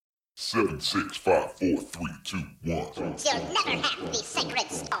7, 6, 5, 4, 3, 2, 1. You'll never have the sacred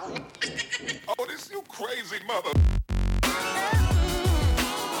stone. Oh, this you crazy mother...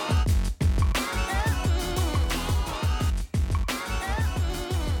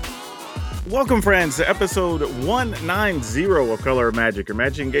 Welcome, friends, to episode 190 of Color of Magic, your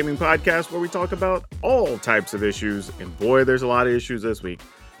Magic and Gaming podcast, where we talk about all types of issues. And boy, there's a lot of issues this week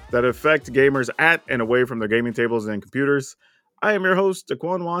that affect gamers at and away from their gaming tables and computers. I am your host,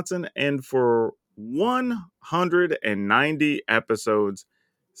 Daquan Watson, and for 190 episodes,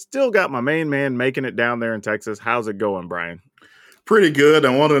 still got my main man making it down there in Texas. How's it going, Brian? Pretty good.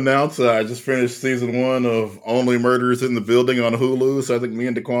 I want to announce I just finished season 1 of Only Murders in the Building on Hulu, so I think me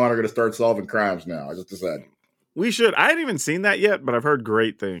and Daquan are going to start solving crimes now. I just decided. We should. I hadn't even seen that yet, but I've heard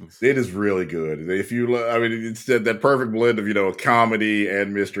great things. It is really good. If you, it's that perfect blend of, comedy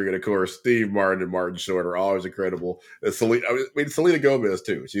and mystery, and of course, Steve Martin and Martin Short are always incredible. Selena Gomez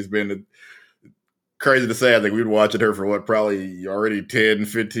too. She's been crazy to say. I think we've been watching her for probably already 10,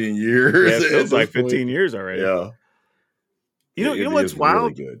 15 years. Yeah, it feels like 15 years already. Yeah. You know what's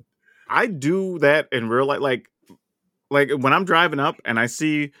wild? Really good. I do that in real life, like when I'm driving up and I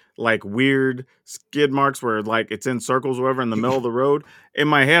see like weird skid marks where like it's in circles or whatever in the middle of the road. In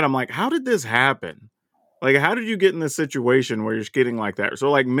my head, I'm like, how did this happen? Like, how did you get in this situation where you're skidding like that?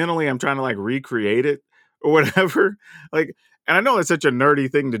 So like mentally, I'm trying to like recreate it or whatever. Like, and I know it's such a nerdy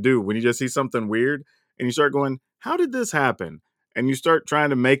thing to do when you just see something weird and you start going, how did this happen? And you start trying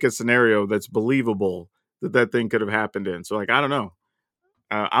to make a scenario that's believable that thing could have happened in. So like, I don't know.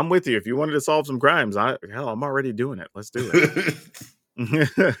 I'm with you. If you wanted to solve some crimes, I'm already doing it. Let's do it.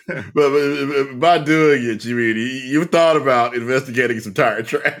 but by doing it, you mean you thought about investigating some tire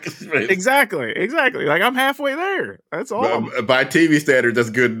tracks. Exactly. Like I'm halfway there. That's all. By TV standards,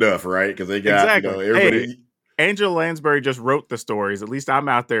 that's good enough, right? Because they got everybody. Hey, Angela Lansbury just wrote the stories. At least I'm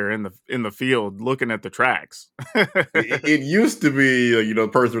out there in the field looking at the tracks. It used to be, the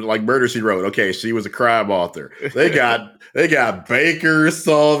person like Murder She Wrote. Okay, she was a crime author. They got bakers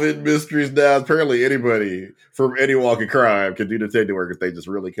solving mysteries now. Apparently, anybody from any walk of crime can do detective work if they just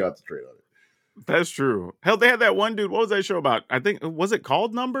really concentrate on it. That's true. Hell, they had that one dude. What was that show about? I think, was it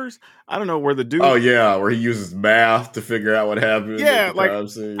called Numbers? I don't know, where the dude... Oh, yeah, where he uses math to figure out what happened. Yeah, like,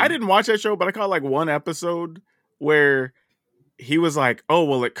 I didn't watch that show, but I caught like one episode where he was like, oh,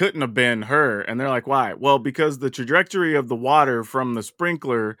 well, it couldn't have been her. And they're like, why? Well, because the trajectory of the water from the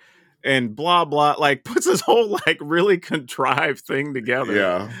sprinkler and blah, blah, like puts this whole like really contrived thing together.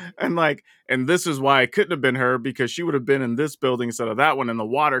 Yeah. And this is why it couldn't have been her, because she would have been in this building instead of that one. And the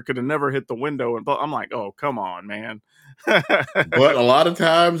water could have never hit the window. And I'm like, oh, come on, man. But a lot of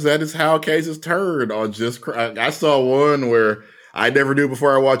times that is how cases turn on just crime. I saw one where I never knew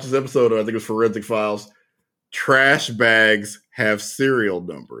before I watched this episode. I think it was Forensic Files. Trash bags have serial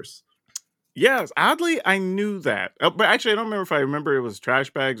numbers. Yes, oddly, I knew that. But actually, I don't remember if I remember it was trash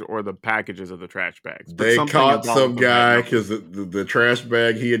bags or the packages of the trash bags. But they caught some guy because the trash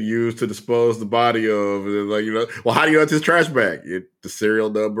bag he had used to dispose the body of. And like, well, how do you know it's his trash bag? The serial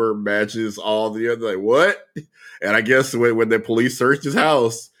number matches all the other. Like, what? And I guess when the police searched his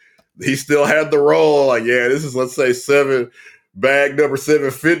house, he still had the roll. Like, yeah, this is, let's say, bag number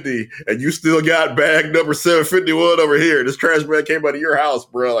 750, and you still got bag number 751 over here. This trash bag came out of your house,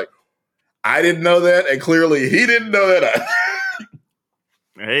 bro. Like, I didn't know that, and clearly he didn't know that.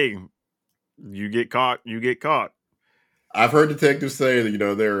 Hey, you get caught, you get caught. I've heard detectives say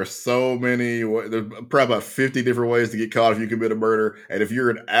that, there are so many, there's probably about 50 different ways to get caught if you commit a murder, and if you're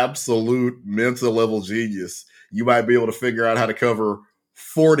an absolute mental level genius, you might be able to figure out how to cover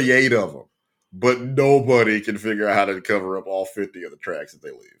 48 of them. But nobody can figure out how to cover up all 50 of the tracks that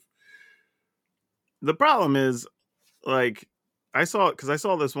they leave. The problem is, like, I saw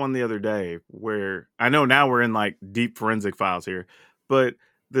this one the other day where I know now we're in like deep forensic files here, but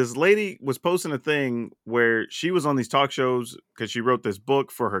this lady was posting a thing where she was on these talk shows because she wrote this book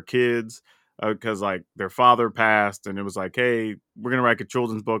for her kids because like their father passed, and it was like, hey, we're going to write a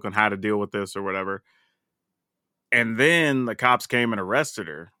children's book on how to deal with this or whatever. And then the cops came and arrested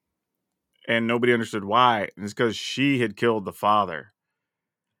her. And nobody understood why. And it's because she had killed the father.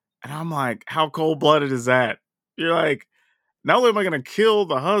 And I'm like, how cold-blooded is that? You're like, not only am I going to kill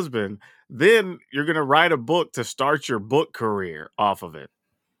the husband, then you're going to write a book to start your book career off of it.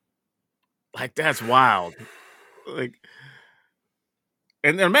 Like, that's wild. Like,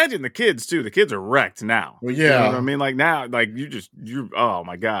 and imagine the kids, too. The kids are wrecked now. Well, yeah. You know what I mean? Like, now, like, oh,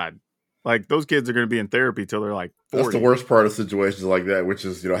 my God. Like, those kids are going to be in therapy till they're like 40. That's the worst part of situations like that, which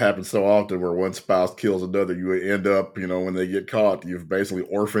is, happens so often where one spouse kills another. You end up, when they get caught, you've basically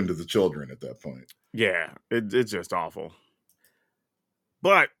orphaned the children at that point. Yeah, it's just awful.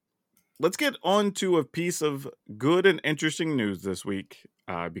 But let's get on to a piece of good and interesting news this week.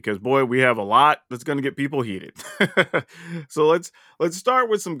 Because boy, we have a lot that's going to get people heated. So let's start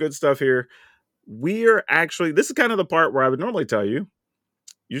with some good stuff here. We are actually, this is kind of the part where I would normally tell you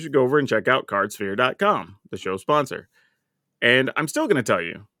should go over and check out cardsphere.com, the show sponsor. And I'm still going to tell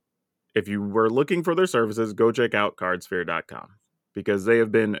you, if you were looking for their services, go check out cardsphere.com, because they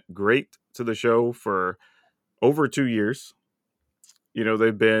have been great to the show for over 2 years. You know,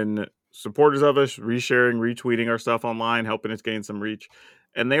 they've been supporters of us, resharing, retweeting our stuff online, helping us gain some reach.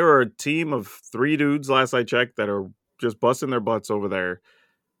 And they were a team of 3 dudes, last I checked, that are just busting their butts over there,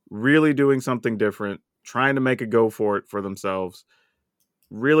 really doing something different, trying to make a go for it for themselves.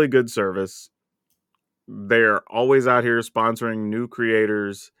 Really good service. They're always out here sponsoring new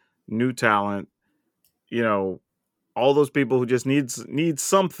creators, new talent, you know, all those people who just need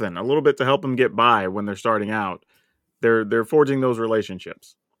something, a little bit to help them get by when they're starting out. They're forging those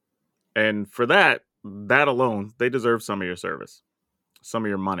relationships. And for that alone, they deserve some of your service, some of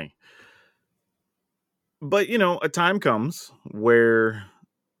your money. But, you know, a time comes where,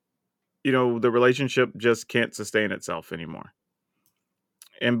 you know, the relationship just can't sustain itself anymore.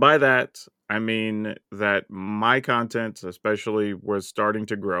 And by that, I mean that my content especially was starting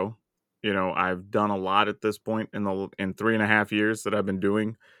to grow. You know, I've done a lot at this point in 3.5 years that I've been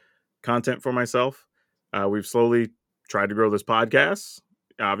doing content for myself. We've slowly tried to grow this podcast.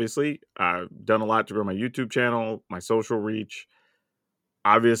 Obviously, I've done a lot to grow my YouTube channel, my social reach.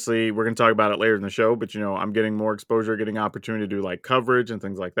 Obviously, we're going to talk about it later in the show, but, you know, I'm getting more exposure, getting opportunity to do like coverage and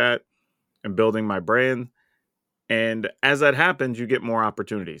things like that, and building my brand. And as that happens, you get more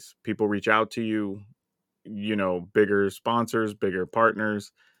opportunities. People reach out to you, you know, bigger sponsors, bigger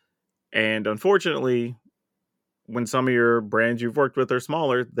partners. And unfortunately, when some of your brands you've worked with are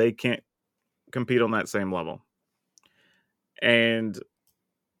smaller, they can't compete on that same level. And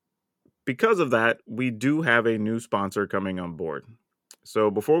because of that, we do have a new sponsor coming on board.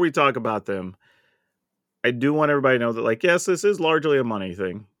 So before we talk about them, I do want everybody to know that, like, yes, this is largely a money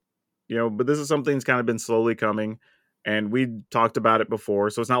thing, you know, but this is something that's kind of been slowly coming, and we talked about it before.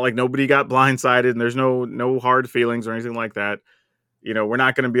 So it's not like nobody got blindsided and there's no hard feelings or anything like that. You know, we're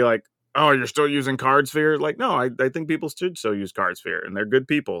not going to be like, oh, you're still using CardSphere? Like, no, I think people should still use CardSphere, and they're good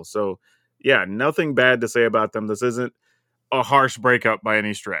people. So yeah, nothing bad to say about them. This isn't a harsh breakup by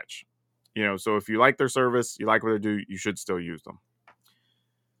any stretch. You know, so if you like their service, you like what they do, you should still use them.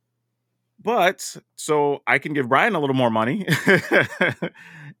 But so I can give Brian a little more money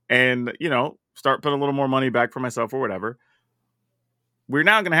and, you know, start putting a little more money back for myself or whatever. We're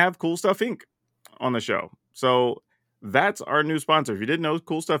now going to have Cool Stuff Inc. on the show. So that's our new sponsor. If you didn't know,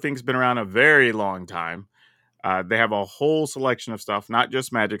 Cool Stuff Inc. has been around a very long time. They have a whole selection of stuff, not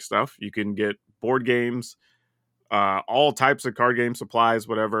just Magic stuff. You can get board games, all types of card game supplies,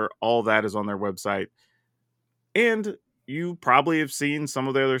 whatever. All that is on their website. And you probably have seen some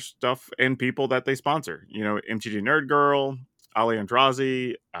of the other stuff and people that they sponsor. You know, MTG Nerd Girl, Ali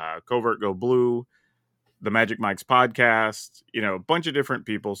Andrazi, Covert Go Blue, the Magic Mike's podcast, you know, a bunch of different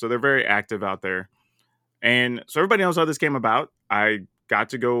people. So they're very active out there. And so everybody knows how this came about. I got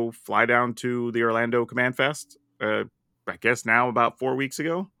to go fly down to the Orlando Command Fest, I guess now about 4 weeks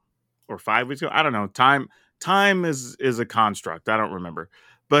ago or 5 weeks ago. I don't know. Time is a construct. I don't remember.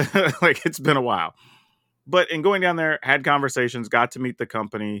 But like, it's been a while. But in going down there, had conversations, got to meet the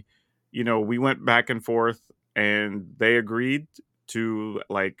company. You know, we went back and forth, and they agreed to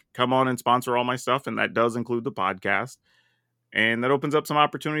like come on and sponsor all my stuff. And that does include the podcast. And that opens up some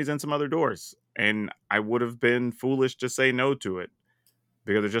opportunities and some other doors. And I would have been foolish to say no to it,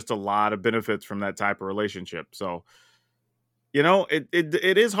 because there's just a lot of benefits from that type of relationship. So, you know, it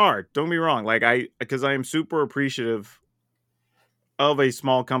is hard. Don't be wrong. Like, because I am super appreciative of a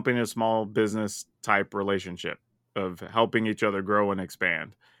small company, a small business type relationship of helping each other grow and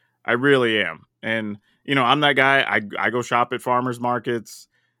expand. I really am. And, you know, I'm that guy. I go shop at farmers markets.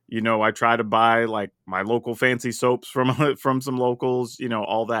 You know, I try to buy like my local fancy soaps from some locals, you know,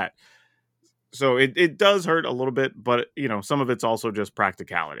 all that. So it does hurt a little bit, but, you know, some of it's also just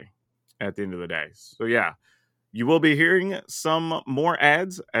practicality at the end of the day. So yeah, you will be hearing some more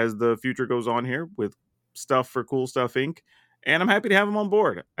ads as the future goes on here with stuff for Cool Stuff Inc. And I'm happy to have them on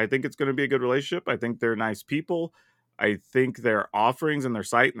board. I think it's going to be a good relationship. I think they're nice people. I think their offerings and their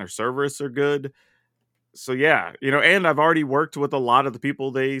site and their service are good. So yeah, you know, and I've already worked with a lot of the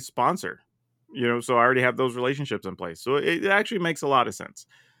people they sponsor, you know, so I already have those relationships in place. So it actually makes a lot of sense.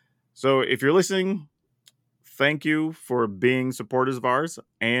 So if you're listening, thank you for being supporters of ours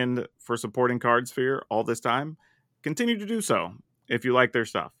and for supporting CardSphere all this time. Continue to do so if you like their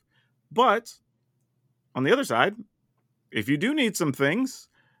stuff. But on the other side, if you do need some things,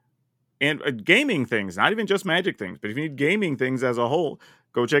 and gaming things, not even just Magic things, but if you need gaming things as a whole,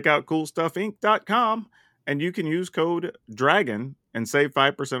 go check out CoolStuffInc.com, and you can use code DRAGON and save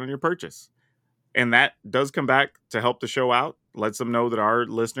 5% on your purchase. And that does come back to help the show out, lets them know that our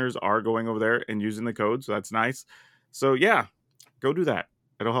listeners are going over there and using the code, so that's nice. So yeah, go do that.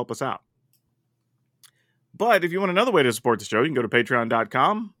 It'll help us out. But if you want another way to support the show, you can go to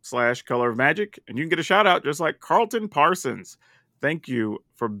patreon.com/colorofmagic, and you can get a shout out just like Carlton Parsons. Thank you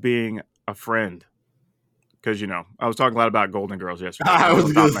for being a friend. Because, I was talking a lot about Golden Girls yesterday. I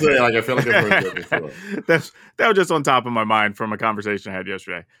was going to say, I feel like I've heard that before. That was just on top of my mind from a conversation I had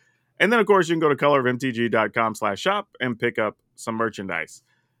yesterday. And then, of course, you can go to colorofmtg.com/shop and pick up some merchandise.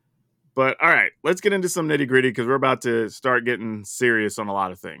 But, all right, let's get into some nitty-gritty because we're about to start getting serious on a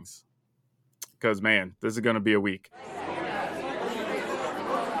lot of things. Because, man, this is going to be a week.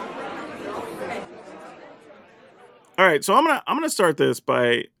 All right, so I'm gonna start this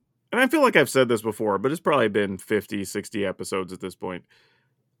by, and I feel like I've said this before, but it's probably been 50, 60 episodes at this point.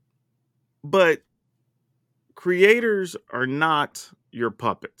 But creators are not your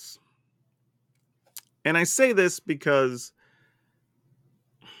puppets. And I say this because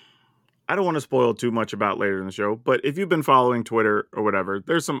I don't want to spoil too much about later in the show, but if you've been following Twitter or whatever,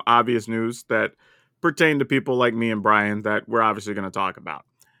 there's some obvious news that pertain to people like me and Brian that we're obviously going to talk about.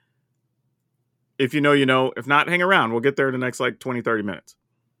 If you know, you know. If not, hang around. We'll get there in the next 20, 30 minutes.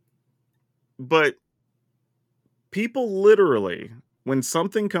 But people literally, when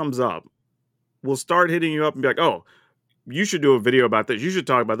something comes up, will start hitting you up and be like, oh, you should do a video about this. You should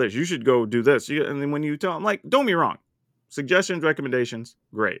talk about this. You should go do this. And then when you tell them, don't get me wrong, suggestions, recommendations,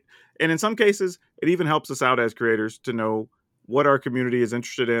 great. And in some cases, it even helps us out as creators to know what our community is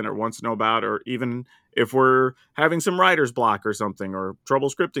interested in or wants to know about, or even if we're having some writer's block or something, or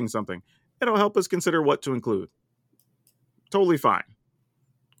trouble scripting something, it'll help us consider what to include. Totally fine.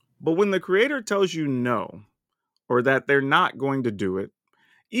 But when the creator tells you no, or that they're not going to do it,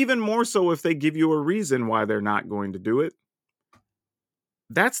 even more so if they give you a reason why they're not going to do it,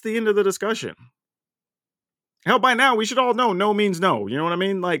 that's the end of the discussion. Hell, by now, we should all know no means no. You know what I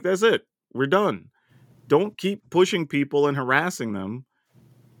mean? That's it. We're done. Don't keep pushing people and harassing them.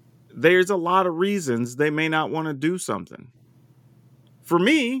 There's a lot of reasons they may not want to do something. For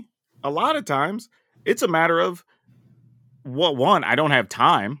me, a lot of times, it's a matter of, one, I don't have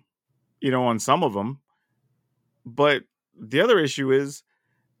time, on some of them. But the other issue is,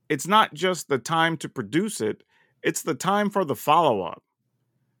 it's not just the time to produce it, it's the time for the follow-up.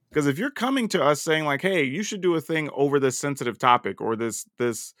 Because if you're coming to us saying hey, you should do a thing over this sensitive topic or this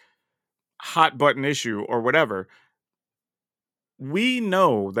hot button issue or whatever, we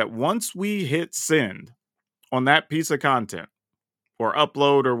know that once we hit send on that piece of content or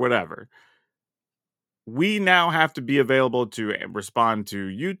upload or whatever, we now have to be available to respond to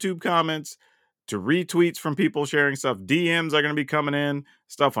YouTube comments, to retweets from people sharing stuff. DMs are going to be coming in,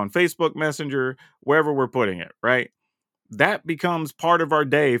 stuff on Facebook Messenger, wherever we're putting it, right? That becomes part of our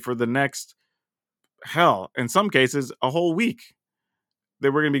day for the next, hell, in some cases, a whole week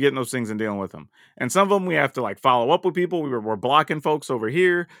that we're going to be getting those things and dealing with them. And some of them we have to follow up with people. We're blocking folks over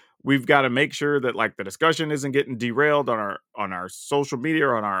here. We've got to make sure that the discussion isn't getting derailed on our social media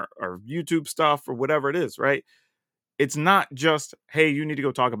or on our YouTube stuff or whatever it is, right? It's not just, hey, you need to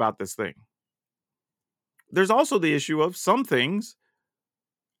go talk about this thing. There's also the issue of some things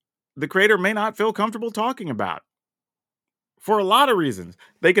the creator may not feel comfortable talking about. For a lot of reasons.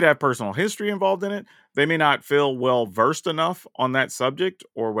 They could have personal history involved in it. They may not feel well versed enough on that subject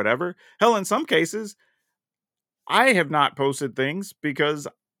or whatever. Hell, in some cases, I have not posted things because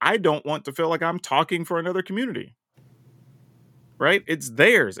I don't want to feel like I'm talking for another community. Right? It's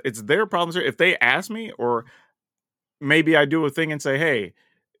theirs. It's their problems. If they ask me, or maybe I do a thing and say, hey,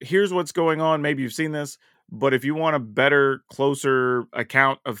 here's what's going on. Maybe you've seen this, but if you want a better, closer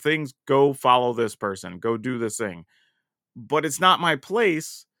account of things, go follow this person. Go do this thing. But it's not my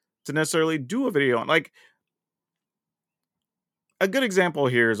place to necessarily do a video on. A good example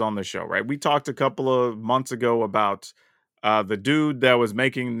here is on the show, right? We talked a couple of months ago about the dude that was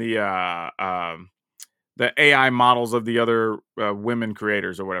making the AI models of the other women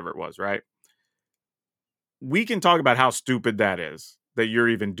creators or whatever it was, right? We can talk about how stupid that is, that you're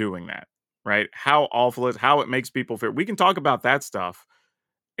even doing that, right? How awful it is, how it makes people feel. We can talk about that stuff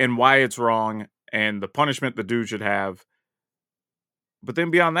and why it's wrong and the punishment the dude should have. But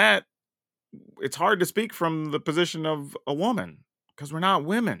then beyond that, it's hard to speak from the position of a woman because we're not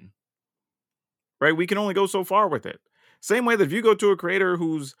women, right? We can only go so far with it. Same way that if you go to a creator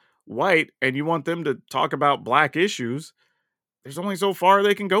who's white and you want them to talk about black issues, there's only so far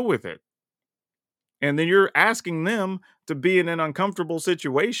they can go with it. And then you're asking them to be in an uncomfortable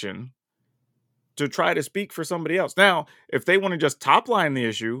situation to try to speak for somebody else. Now, if they want to just top line the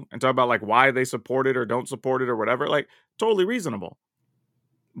issue and talk about like why they support it or don't support it or whatever, like totally reasonable.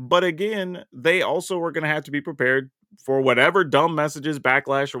 But again, they also are going to have to be prepared for whatever dumb messages,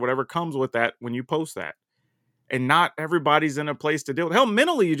 backlash, or whatever comes with that when you post that. And not everybody's in a place to deal with it. Hell,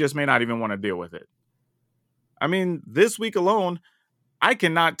 mentally, you just may not even want to deal with it. I mean, this week alone, I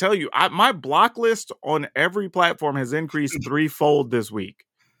cannot tell you. My block list on every platform has increased threefold this week.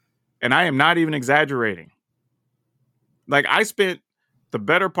 And I am not even exaggerating. Like, I spent the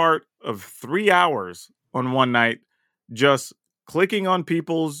better part of 3 hours on one night just clicking on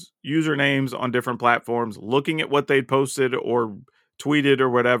people's usernames on different platforms, looking at what they'd posted or tweeted or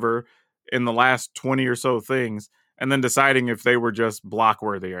whatever in the last 20 or so things, and then deciding if they were just block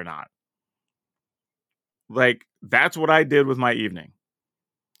worthy or not. Like, that's what I did with my evening.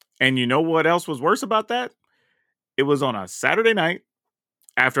 And you know what else was worse about that? It was on a Saturday night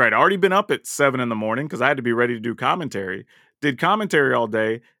after I'd already been up at 7 a.m. because I had to be ready to do commentary, did commentary all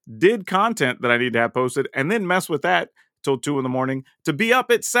day, did content that I need to have posted, and then mess with that till 2 a.m. to be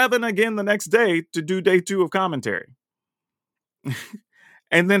up at 7 again the next day to do day 2 of commentary.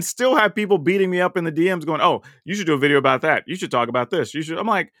 And then still have people beating me up in the DMs going, oh, you should do a video about that. You should talk about this. You should. I'm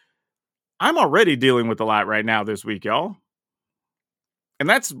like, I'm already dealing with a lot right now this week, y'all. And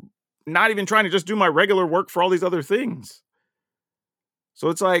that's not even trying to just do my regular work for all these other things. So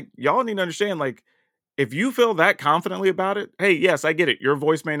it's like, y'all need to understand, like, if you feel that confidently about it, hey, yes, I get it. Your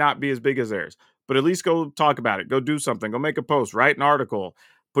voice may not be as big as theirs, but at least go talk about it. Go do something. Go make a post, write an article,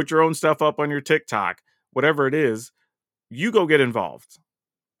 put your own stuff up on your TikTok, whatever it is, you go get involved.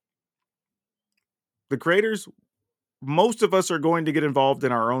 The creators, most of us are going to get involved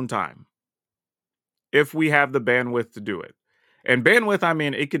in our own time if we have the bandwidth to do it. And bandwidth, I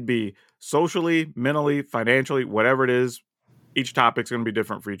mean, it could be socially, mentally, financially, whatever it is. Each topic's going to be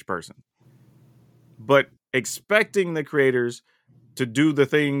different for each person. But expecting the creators to do the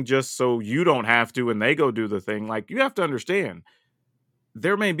thing just so you don't have to and they go do the thing, like, you have to understand,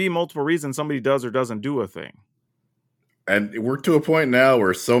 there may be multiple reasons somebody does or doesn't do a thing. And we're to a point now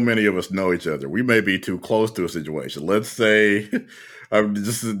where so many of us know each other. We may be too close to a situation. Let's say,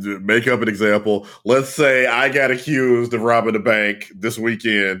 just to make up an example, let's say I got accused of robbing a bank this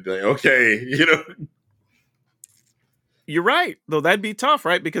weekend. Okay, You're right, though that'd be tough,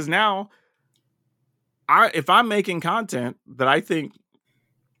 right? Because now, if I'm making content that I think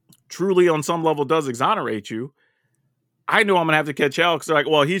truly on some level does exonerate you, I know I'm going to have to catch hell because they're like,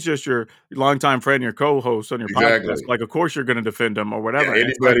 well, he's just your longtime friend, your co-host on your podcast. Like, of course you're going to to defend him or whatever. Yeah,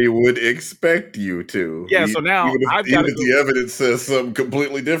 anybody would expect you to. Yeah, so now even if the evidence says something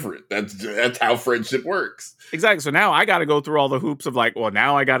completely different. That's how friendship works. Exactly. So now I got to go through all the hoops of like, well,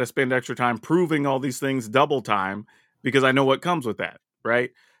 now I got to spend extra time proving all these things double time because I know what comes with that,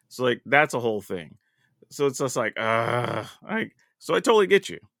 right? So like that's a whole thing. So it's just like, so I totally get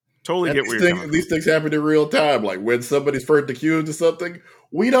you. Totally get where you're coming from. These things happen in real time. Like when somebody's first accused of something,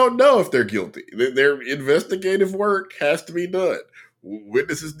 we don't know if they're guilty. Their investigative work has to be done.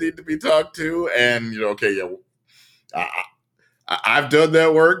 Witnesses need to be talked to, and I've done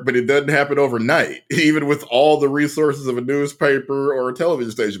that work, but it doesn't happen overnight. Even with all the resources of a newspaper or a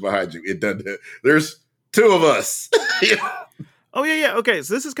television station behind you, it doesn't. There's two of us. Oh yeah. Okay,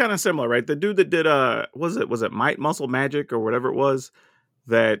 so this is kind of similar, right? The dude that did was it Might Muscle Magic or whatever it was,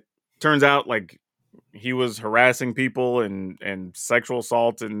 that turns out like he was harassing people and sexual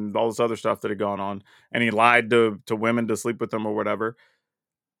assault and all this other stuff that had gone on, and he lied to women to sleep with them or whatever.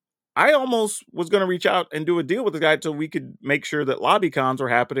 I almost was going to reach out and do a deal with the guy so we could make sure that lobby cons were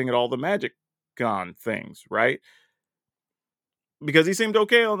happening at all the Magic Con things, right? Because he seemed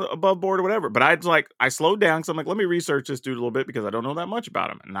okay on the above board or whatever. But I slowed down because I'm like, let me research this dude a little bit because I don't know that much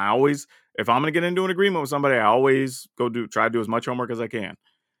about him. And I always, if I'm going to get into an agreement with somebody, I always try to do as much homework as I can.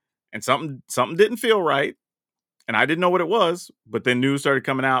 And something didn't feel right. And I didn't know what it was. But then news started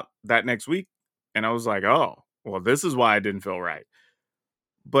coming out that next week. And I was like, oh, well, this is why I didn't feel right.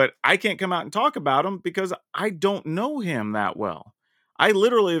 But I can't come out and talk about him because I don't know him that well. I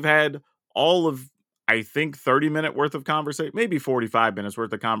literally have had all of, I think, 30-minute worth of conversation, maybe 45 minutes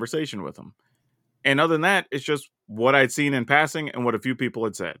worth of conversation with him. And other than that, it's just what I'd seen in passing and what a few people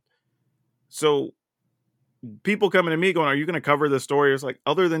had said. So people coming to me going, are you going to cover this story? It's like,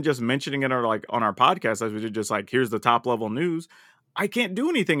 other than just mentioning it on our podcast, as we did, just like, here's the top level news. I can't do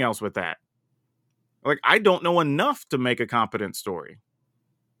anything else with that. Like, I don't know enough to make a competent story.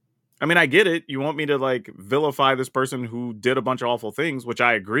 I mean, I get it. You want me to like vilify this person who did a bunch of awful things, which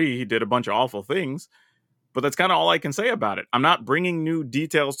I agree. He did a bunch of awful things, but that's kind of all I can say about it. I'm not bringing new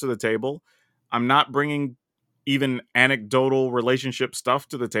details to the table. I'm not bringing even anecdotal relationship stuff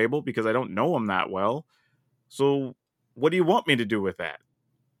to the table because I don't know them that well. So what do you want me to do with that?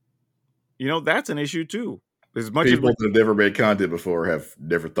 That's an issue too. As much People as that have never made content before have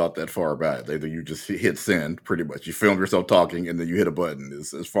never thought that far about it. You just hit send, pretty much. You film yourself talking, and then you hit a button.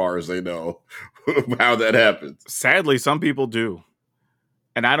 As far as they know how that happens. Sadly, some people do.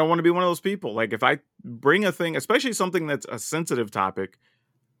 And I don't want to be one of those people. Like, if I bring a thing, especially something that's a sensitive topic,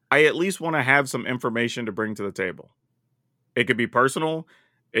 I at least want to have some information to bring to the table. It could be personal.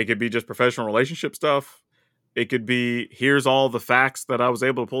 It could be just professional relationship stuff. It could be, here's all the facts that I was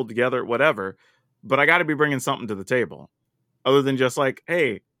able to pull together, whatever. But I got to be bringing something to the table. Other than just like,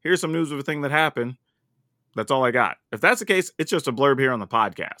 hey, here's some news of a thing that happened. That's all I got. If that's the case, it's just a blurb here on the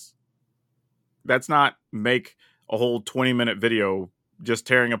podcast. That's not make a whole 20-minute video just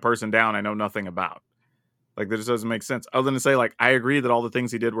tearing a person down I know nothing about. Like, that just doesn't make sense. Other than to say, like, I agree that all the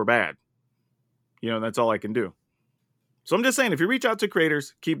things he did were bad. That's all I can do. So I'm just saying, if you reach out to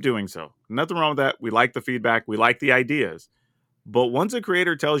creators, keep doing so. Nothing wrong with that. We like the feedback. We like the ideas. But once a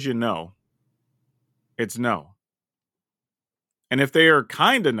creator tells you no, it's no. And if they are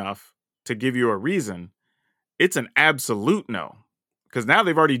kind enough to give you a reason, it's an absolute no. Because now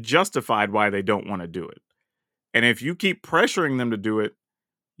they've already justified why they don't want to do it. And if you keep pressuring them to do it,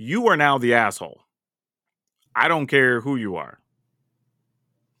 you are now the asshole. I don't care who you are.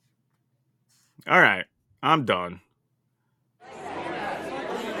 All right, I'm done.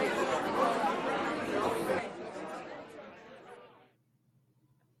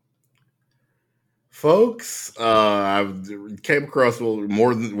 Folks, I came across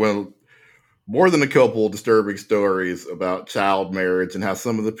more than a couple of disturbing stories about child marriage and how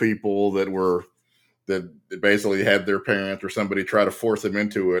some of the people that basically had their parents or somebody try to force them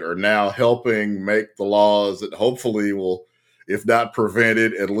into it are now helping make the laws that hopefully will, if not prevent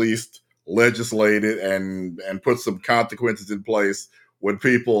it, at least legislate it and put some consequences in place when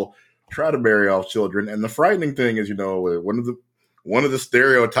people try to marry off children. And the frightening thing is, one of the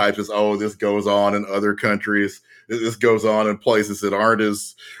stereotypes is, oh, this goes on in other countries. This goes on in places that aren't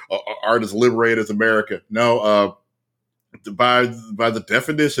as liberated as America. No, by the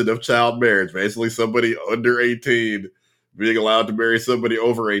definition of child marriage, basically somebody under 18 being allowed to marry somebody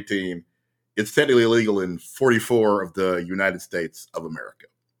over 18, it's technically illegal in 44 of the United States of America.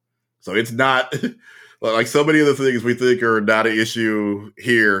 So it's not like so many of the things we think are not an issue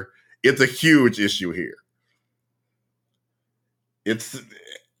here. It's a huge issue here.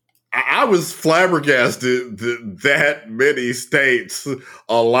 I was flabbergasted that many states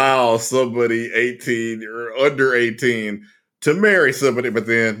allow somebody 18 or under 18 to marry somebody. But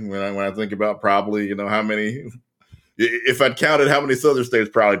then when I think about probably, how many, if I'd counted how many southern states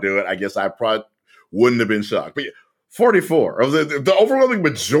probably do it, I guess I probably wouldn't have been shocked. But 44 of the overwhelming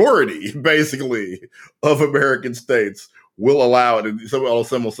majority, basically, of American states will allow it. And some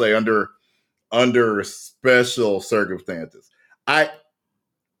will say under special circumstances. I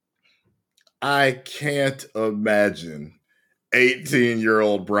can't imagine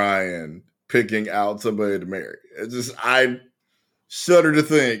 18-year-old Brian picking out somebody to marry. I shudder to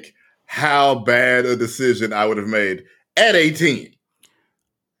think how bad a decision I would have made at 18.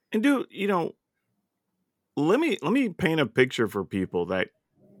 And dude, let me paint a picture for people that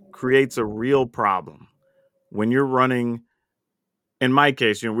creates a real problem when you're running. In my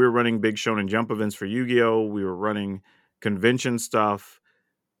case, we were running big Shonen Jump events for Yu-Gi-Oh! We were running convention stuff,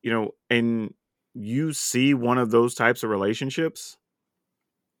 and you see one of those types of relationships,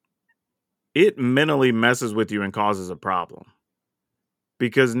 it mentally messes with you and causes a problem.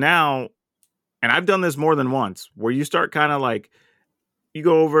 Because now, and I've done this more than once, where you start kind of like, you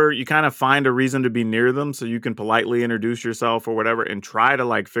go over, you kind of find a reason to be near them so you can politely introduce yourself or whatever and try to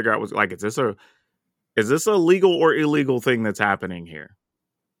like figure out what's like, is this a legal or illegal thing that's happening here?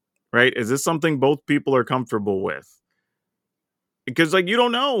 Right? Is this something both people are comfortable with? Because like, you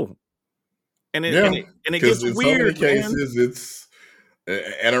don't know. And it gets in weird. So many cases, it's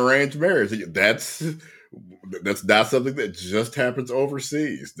an arranged marriage. That's not something that just happens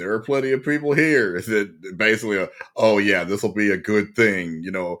overseas. There are plenty of people here that basically, oh yeah, this will be a good thing,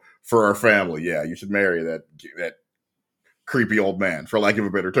 for our family. Yeah, you should marry that creepy old man, for lack of a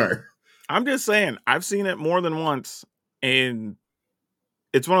better term. I'm just saying, I've seen it more than once, and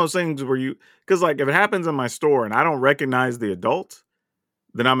it's one of those things where because like if it happens in my store and I don't recognize the adult,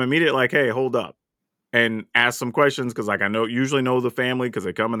 then I'm immediately like, hey, hold up, and ask some questions because like I usually know the family because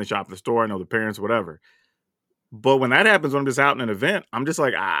they come and they shop at the store. I know the parents, whatever. But when that happens, when I'm just out in an event, I'm just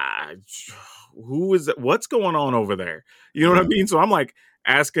like, who is that? What's going on over there? You know what I mean? So I'm like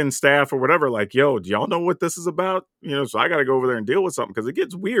asking staff or whatever, like, yo, do y'all know what this is about? So I got to go over there and deal with something because it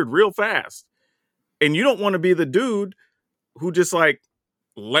gets weird real fast. And you don't want to be the dude who just like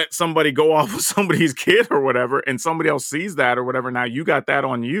let somebody go off with somebody's kid or whatever, and somebody else sees that or whatever. Now you got that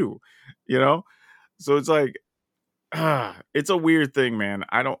on you, you know? So it's like, it's a weird thing, man.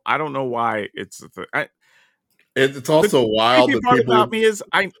 I don't know why it's It's also wild creepy that part people. about me is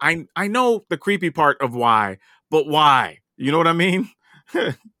I know the creepy part of why, but why? You know what I mean?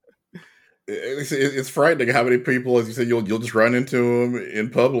 It's frightening how many people, as you said, you'll just run into them in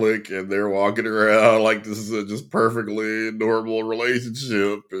public and they're walking around like this is a just perfectly normal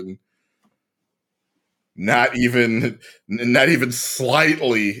relationship and not even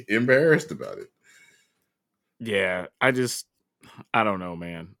slightly embarrassed about it. Yeah, I don't know,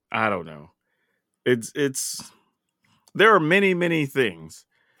 man. I don't know. It's there are many things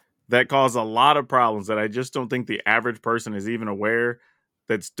that cause a lot of problems that I just don't think the average person is even aware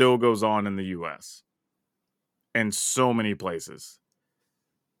that still goes on in the US and so many places.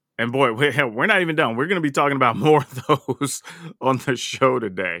 And boy, we're not even done. We're going to be talking about more of those on the show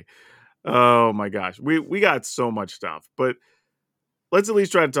today. Oh my gosh. We got so much stuff, but let's at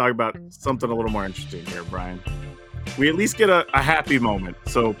least try to talk about something a little more interesting here, Brian. We at least get a happy moment.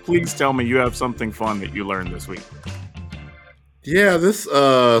 So please tell me you have something fun that you learned this week. Yeah, this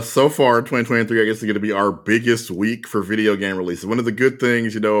so far in 2023, I guess, is going to be our biggest week for video game releases. One of the good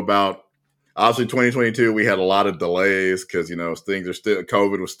things, about obviously 2022, we had a lot of delays because things are still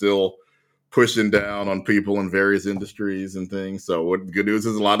COVID was still pushing down on people in various industries and things. So what the good news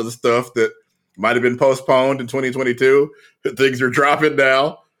is, a lot of the stuff that might have been postponed in 2022, things are dropping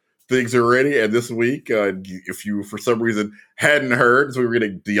now. Things are ready, and this week, if you for some reason hadn't heard, so we're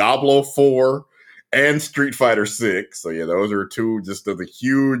getting Diablo 4 and Street Fighter 6. So yeah, those are two just of the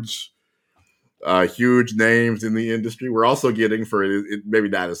huge names in the industry. We're also getting, for it maybe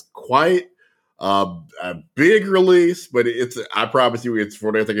not as quite a big release, but I promise you, it's for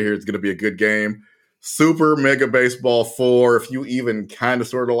everything I hear, it's going to be a good game. Super Mega Baseball 4. If you even kind of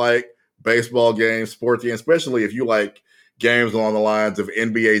sort of like baseball games, sports games, especially if you like games along the lines of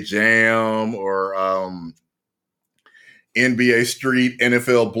NBA Jam or NBA Street,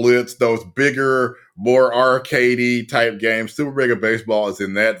 NFL Blitz, those bigger, more arcadey type games. Super Mega Baseball is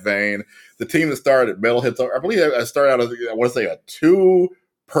in that vein. The team that started Metalhead, I believe I started out as, I want to say, a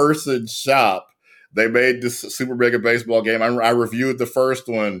 2-person shop. They made this Super Mega Baseball game. I reviewed the first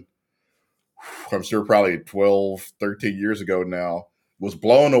one, I'm sure probably 12, 13 years ago now. Was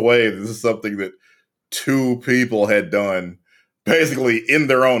blown away. This is something that 2 people had done basically in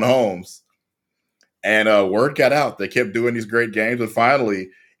their own homes. And word got out. They kept doing these great games. And finally,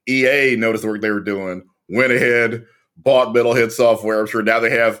 EA noticed the work they were doing, went ahead, bought Metalhead Software. I'm sure now they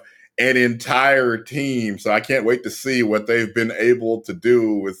have an entire team. So I can't wait to see what they've been able to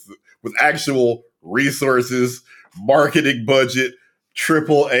do with actual resources, marketing budget,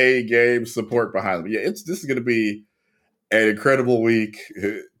 AAA game support behind them. Yeah, this is going to be an incredible week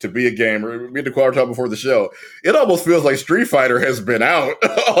to be a gamer. Me and the Quad talked before the show. It almost feels like Street Fighter has been out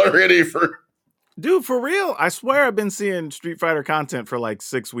already for... Dude, for real, I swear I've been seeing Street Fighter content for like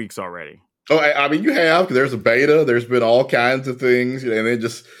 6 weeks already. Oh, I mean, you have. There's a beta. There's been all kinds of things. And then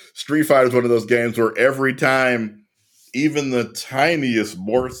just Street Fighter is one of those games where every time even the tiniest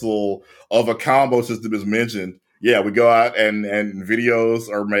morsel of a combo system is mentioned, yeah, we go out and videos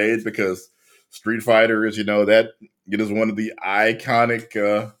are made because Street Fighter is, that it is one of the iconic,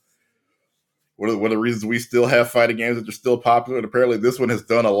 one of the reasons we still have fighting games that are still popular. And apparently this one has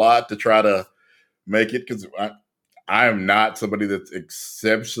done a lot to try to make it, because I am not somebody that's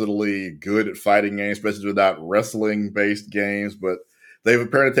exceptionally good at fighting games, especially without wrestling-based games, but they've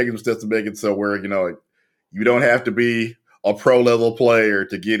apparently taken some steps to make it so where, you don't have to be a pro-level player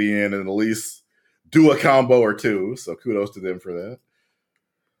to get in and at least do a combo or two. So kudos to them for that.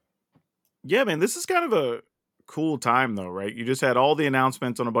 Yeah, man, this is kind of a cool time, though, right? You just had all the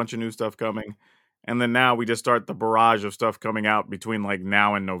announcements on a bunch of new stuff coming, and then now we just start the barrage of stuff coming out between, like,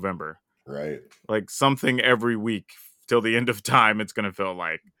 now and November. Right. Like, something every week till the end of time, it's going to feel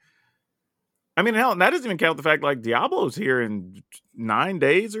like. I mean, hell, that doesn't even count the fact, like, Diablo's here in 9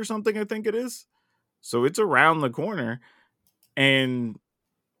 days or something, I think it is. So it's around the corner. And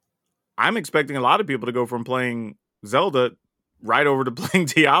I'm expecting a lot of people to go from playing Zelda right over to playing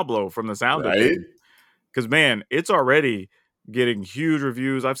Diablo from the sound of it. Because, man, it's already getting huge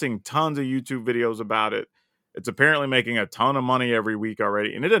reviews. I've seen tons of YouTube videos about it. It's apparently making a ton of money every week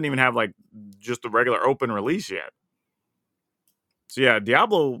already. And it doesn't even have, like, just a regular open release yet. So, yeah,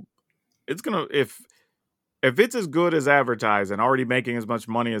 Diablo, it's going to... If it's as good as advertised and already making as much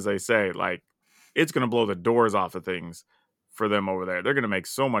money as they say, like, it's going to blow the doors off of things for them over there. They're going to make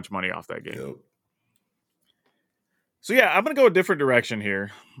so much money off that game. Yep. So, yeah, I'm going to go a different direction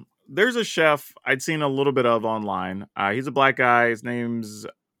here. there's a chef I'd seen a little bit of online. He's a black guy. His name's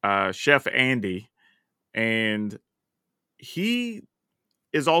Chef Andy, and he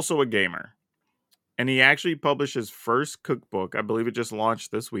is also a gamer. And he actually published his first cookbook. I believe it just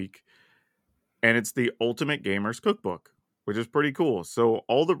launched this week. And it's the Ultimate Gamer's Cookbook, which is pretty cool. So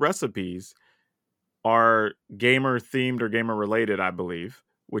all the recipes are gamer themed or gamer related, I believe,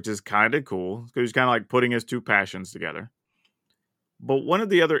 which is kind of cool because he's kind of like putting his two passions together. But one of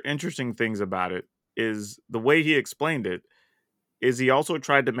the other interesting things about it is the way he explained it is he also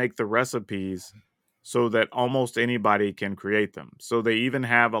tried to make the recipes so that almost anybody can create them. So they even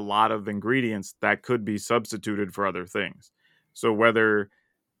have a lot of ingredients that could be substituted for other things. So whether,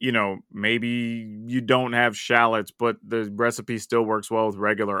 maybe you don't have shallots, but the recipe still works well with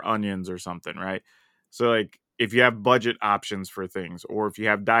regular onions or something, right? So like if you have budget options for things or if you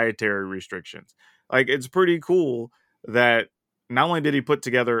have dietary restrictions, like it's pretty cool that not only did he put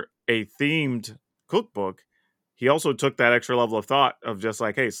together a themed cookbook, he also took that extra level of thought of just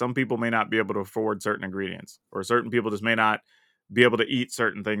like, hey, some people may not be able to afford certain ingredients or certain people just may not be able to eat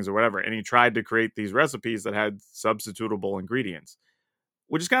certain things or whatever. And he tried to create these recipes that had substitutable ingredients,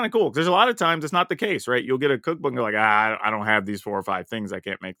 which is kind of cool. Because there's a lot of times it's not the case, right? You'll get a cookbook and you're like, I don't have these 4 or 5 things. I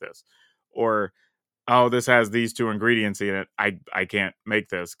can't make this. Or, oh, this has these 2 ingredients in it. I can't make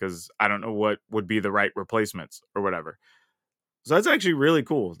this because I don't know what would be the right replacements or whatever. So that's actually really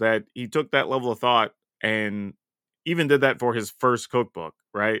cool that he took that level of thought and even did that for his first cookbook,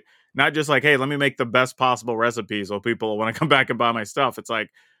 right? Not just like, hey, let me make the best possible recipes so people want to come back and buy my stuff. It's like,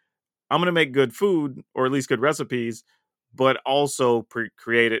 I'm going to make good food or at least good recipes, but also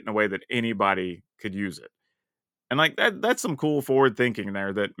create it in a way that anybody could use it. And like that's some cool forward thinking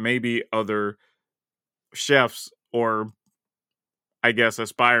there that maybe other chefs or I guess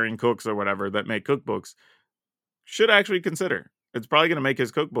aspiring cooks or whatever that make cookbooks should actually consider. It's probably going to make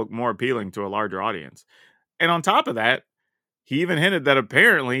his cookbook more appealing to a larger audience. And on top of that, he even hinted that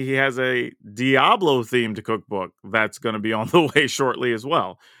apparently he has a Diablo themed cookbook that's going to be on the way shortly as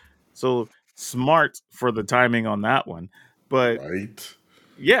well. So smart for the timing on that one. But right.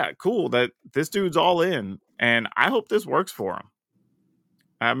 Yeah, cool that this dude's all in, and I hope this works for him.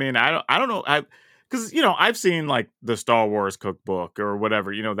 I mean, I don't know, because I've seen like the Star Wars cookbook or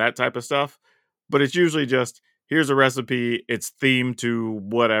whatever, that type of stuff, but it's usually just here's a recipe, it's themed to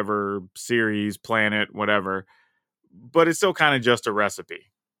whatever series, planet, whatever, but it's still kind of just a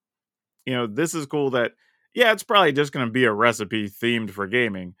recipe. This is cool that it's probably just going to be a recipe themed for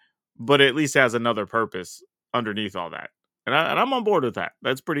gaming, but it at least has another purpose underneath all that. And I'm on board with that.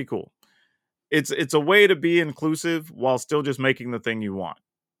 That's pretty cool. It's a way to be inclusive while still just making the thing you want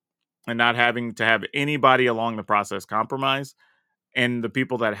and not having to have anybody along the process compromise. And the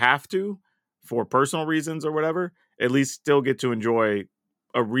people that have to, for personal reasons or whatever, at least still get to enjoy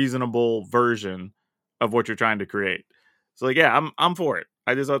a reasonable version of what you're trying to create. So like, I'm for it.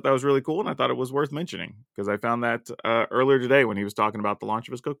 I just thought that was really cool, and I thought it was worth mentioning because I found that earlier today when he was talking about the launch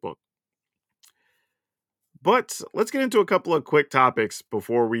of his cookbook. But let's get into a couple of quick topics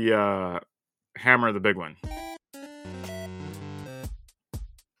before we hammer the big one.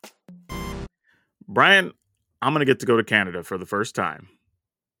 Brian, I'm going to get to go to Canada for the first time.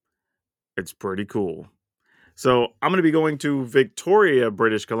 It's pretty cool. So I'm going to be going to Victoria,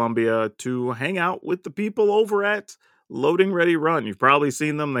 British Columbia to hang out with the people over at Loading Ready Run. You've probably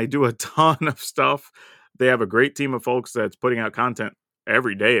seen them. They do a ton of stuff. They have a great team of folks that's putting out content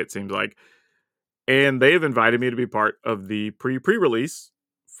every day, it seems like. And they have invited me to be part of the pre-release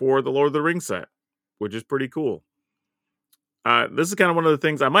for the Lord of the Rings set, which is pretty cool. This is kind of one of the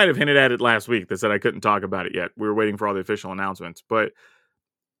things I might have hinted at it last week. They said I couldn't talk about it yet. We were waiting for all the official announcements. But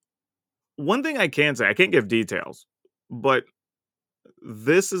one thing I can say, I can't give details, but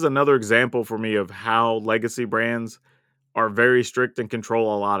this is another example for me of how legacy brands are very strict and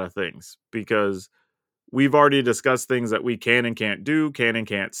control a lot of things, because we've already discussed things that we can and can't do, can and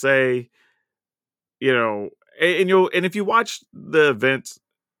can't say, and if you watch the event,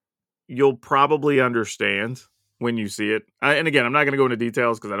 you'll probably understand when you see it. And again, I'm not going to go into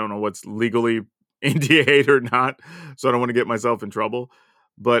details because I don't know what's legally NDA'd or not, so I don't want to get myself in trouble.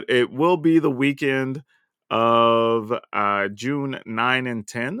 But it will be the weekend of June 9 and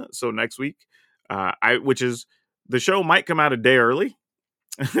 10, so next week, which is the show might come out a day early,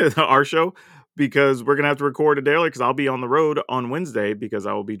 our show, because we're going to have to record a day early because I'll be on the road on Wednesday because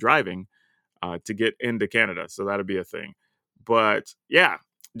I will be driving to get into Canada. So that'll be a thing. But yeah,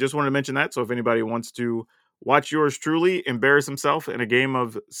 just wanted to mention that. So if anybody wants to watch yours truly embarrass himself in a game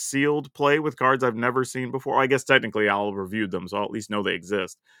of sealed play with cards I've never seen before, I guess technically I'll have reviewed them, so I'll at least know they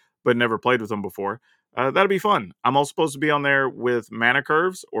exist, but never played with them before. That'll be fun. I'm also supposed to be on there with Mana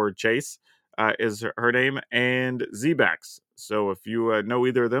Curves, or Chase is her name, and Zbax. So if you know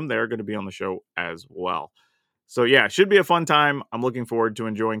either of them, they're going to be on the show as well. So yeah, should be a fun time. I'm looking forward to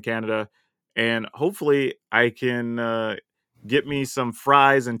enjoying Canada, and hopefully I can get me some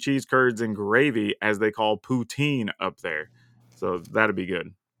fries and cheese curds and gravy, as they call poutine up there. So that'd be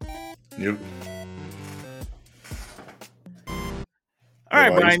good. Yep. All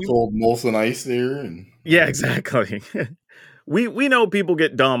right, Brian. Cold Molson Ice there, and yeah, exactly. we know people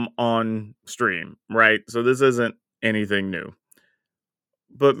get dumb on stream, right? So this isn't anything new.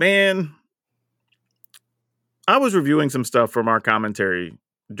 But man, I was reviewing some stuff from our commentary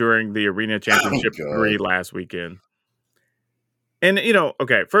during the Arena Championship 3 last weekend. And,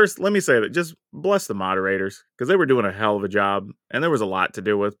 okay, first, let me say that just bless the moderators, because they were doing a hell of a job, and there was a lot to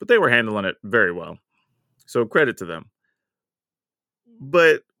deal with, but they were handling it very well. So credit to them.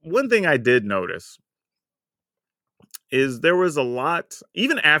 But one thing I did notice is there was a lot,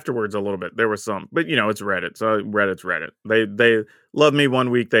 even afterwards a little bit, there was some, but it's Reddit, so Reddit's Reddit. They love me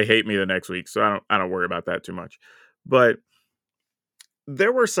one week, they hate me the next week, so I don't worry about that too much. But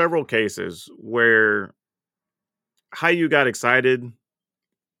there were several cases where Hayu got excited.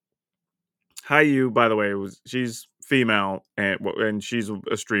 Hayu, by the way, she's female and she's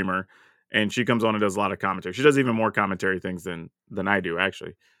a streamer, and she comes on and does a lot of commentary. She does even more commentary things than I do,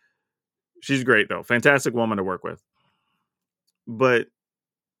 actually. She's great though, fantastic woman to work with. But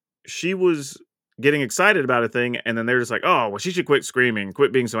she was getting excited about a thing, and then they're just like, "Oh, well, she should quit screaming,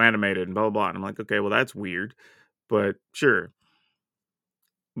 quit being so animated," and blah blah blah. And I'm like, okay, well, that's weird, but sure.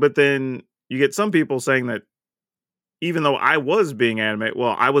 But then you get some people saying that even though I was being animated,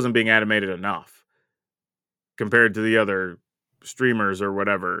 well, I wasn't being animated enough compared to the other streamers or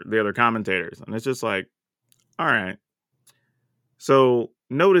whatever, the other commentators. And it's just like, all right. So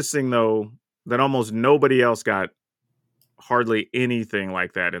noticing, though, that almost nobody else got hardly anything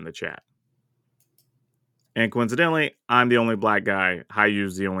like that in the chat. And coincidentally, I'm the only black guy.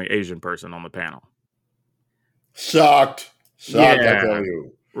 Hayu's the only Asian person on the panel. Shocked, yeah, I tell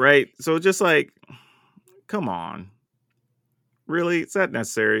you. Right? So just like, come on. Really? Is that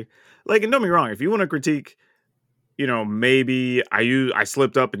necessary? Like, and don't get me wrong, if you want to critique, maybe I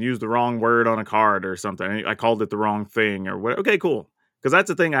slipped up and used the wrong word on a card or something. I called it the wrong thing or what. Okay, cool. Because that's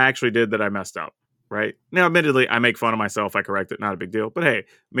the thing I actually did that I messed up, right? Now, admittedly, I make fun of myself. I correct it. Not a big deal. But hey,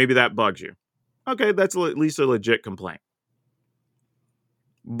 maybe that bugs you. Okay, that's at least a legit complaint.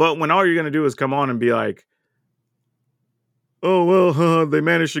 But when all you're going to do is come on and be like, oh, well, they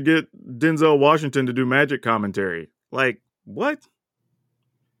managed to get Denzel Washington to do Magic commentary. Like, what?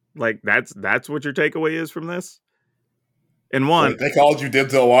 Like, that's what your takeaway is from this? And one, they called you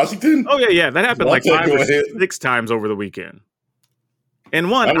Denzel Washington? Oh, yeah. That happened like 5 or 6 times over the weekend. And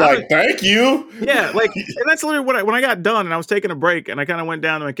one, I'm like, thank you. Yeah, like, and that's literally when I got done and I was taking a break and I kind of went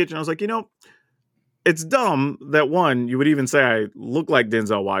down to my kitchen. I was like, it's dumb that one, you would even say I look like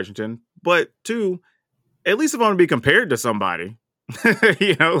Denzel Washington, but two, at least if I want to be compared to somebody,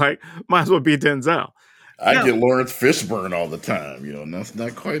 like, might as well be Denzel. I get Lawrence Fishburne all the time, and that's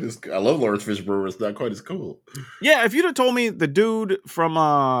not quite as. I love Lawrence Fishburne, but it's not quite as cool. Yeah, if you'd have told me the dude from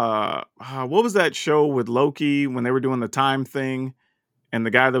what was that show with Loki when they were doing the time thing, and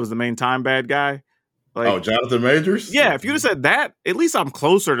the guy that was the main time bad guy, like, Jonathan Majors. Yeah, if you'd have said that, at least I'm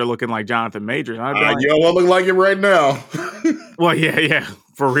closer to looking like Jonathan Majors. I'd be like, you don't look like him right now. Well, yeah,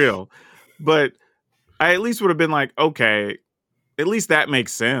 for real. But I at least would have been like, okay, at least that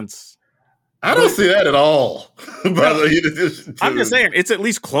makes sense. I don't see that at all. I'm just saying, it's at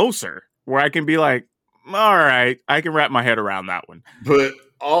least closer where I can be like, all right, I can wrap my head around that one. But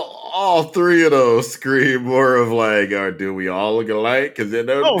all three of those scream more of like, do we all look alike? Because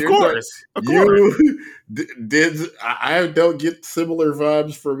of course. I don't get similar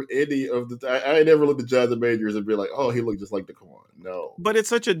vibes from any of the. I never looked at Jonathan Majors and be like, oh, he looked just like the Daquan. No, but it's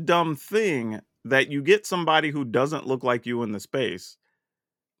such a dumb thing that you get somebody who doesn't look like you in the space.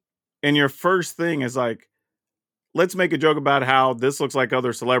 And your first thing is like, let's make a joke about how this looks like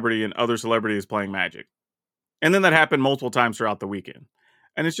other celebrity and other celebrity is playing Magic. And then that happened multiple times throughout the weekend.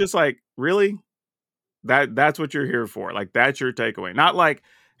 And it's just like, really? That's what you're here for. Like, that's your takeaway. Not like,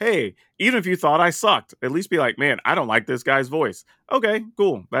 hey, even if you thought I sucked, at least be like, man, I don't like this guy's voice. Okay,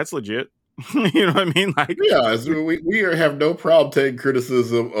 cool. That's legit. You know what I mean? Like, yeah, so we have no problem taking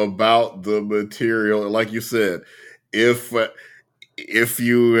criticism about the material. Like you said, if you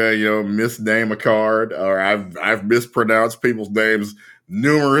misname a card, or I've mispronounced people's names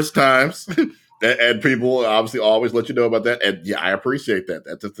numerous times, and people obviously always let you know about that. And yeah, I appreciate that.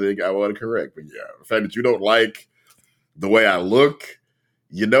 That's the thing I want to correct. But yeah, the fact that you don't like the way I look,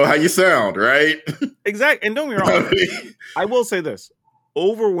 you know how you sound, right? Exactly. And don't get me wrong, I will say this.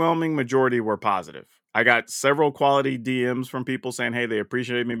 Overwhelming majority were positive. I got several quality DMs from people saying, hey, they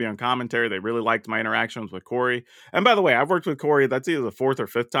appreciated me being on commentary. They really liked my interactions with Corey. And by the way, I've worked with Corey. That's either the 4th or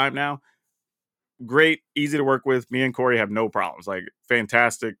 5th time now. Great, easy to work with. Me and Corey have no problems. Like,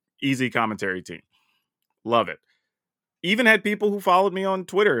 fantastic, easy commentary team. Love it. Even had people who followed me on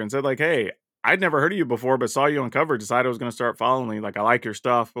Twitter and said, like, hey, I'd never heard of you before, but saw you on cover, decided I was going to start following you. Like, I like your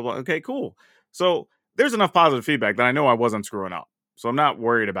stuff. But okay, cool. So there's enough positive feedback that I know I wasn't screwing up. So I'm not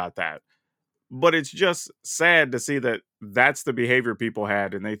worried about that. But it's just sad to see that that's the behavior people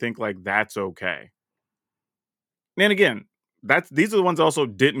had and they think like that's okay. And again, these are the ones that also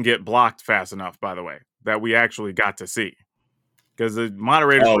didn't get blocked fast enough, by the way, that we actually got to see. Because the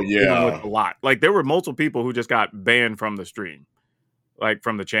moderators were dealing with a lot. Like, there were multiple people who just got banned from the stream, like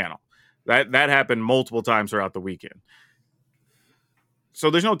from the channel. That happened multiple times throughout the weekend. So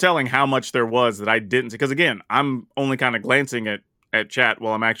there's no telling how much there was that I didn't see. Because again, I'm only kind of glancing at chat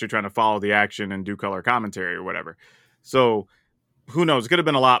while I'm actually trying to follow the action and do color commentary or whatever. So who knows? It could have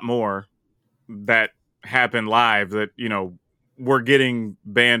been a lot more that happened live that, were getting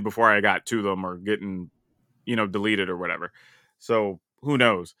banned before I got to them or getting, deleted or whatever. So who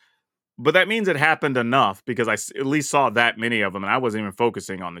knows? But that means it happened enough because I at least saw that many of them and I wasn't even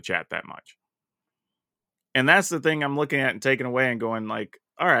focusing on the chat that much. And that's the thing I'm looking at and taking away and going like,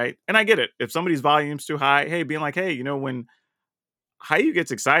 all right. And I get it. If somebody's volume's too high, hey, being like, hey, when Hayu gets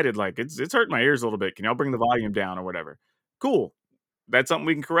excited, like it's hurting my ears a little bit. Can y'all bring the volume down or whatever? Cool. That's something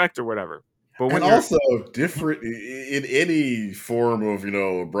we can correct or whatever. But when also different in any form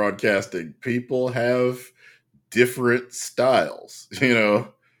of, broadcasting, people have different styles,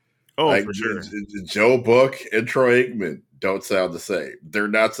 Oh, like for sure. Joe Buck and Troy Aikman don't sound the same. They're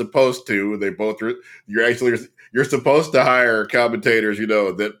not supposed to. They both you're supposed to hire commentators,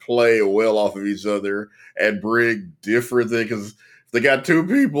 that play well off of each other and bring different things. Because they got two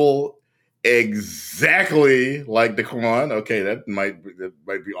people exactly like Daquan, okay, that might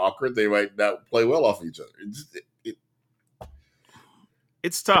be awkward. They might not play well off each other.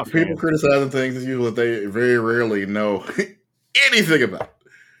 It's tough. People criticizing things that they very rarely know anything about.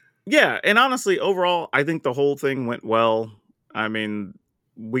 Yeah, and honestly, overall, I think the whole thing went well. I mean,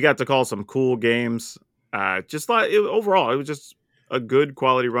 we got to call some cool games. Overall, it was just a good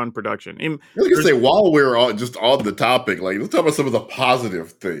quality run production. I was gonna say, while we're just on the topic, like let's talk about some of the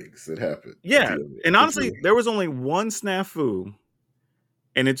positive things that happened. Yeah, and honestly, there was only one snafu,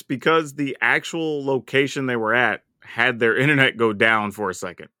 and it's because the actual location they were at had their internet go down for a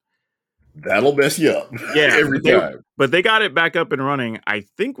second. That'll mess you up. Yeah, every time. But they got it back up and running, I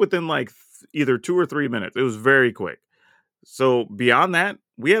think, within like either 2 or 3 minutes. It was very quick. So beyond that,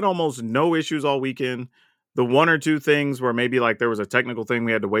 we had almost no issues all weekend. The 1 or 2 things where maybe like there was a technical thing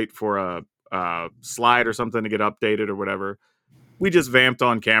we had to wait for a slide or something to get updated or whatever. We just vamped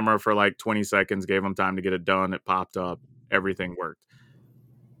on camera for like 20 seconds, gave them time to get it done. It popped up. Everything worked.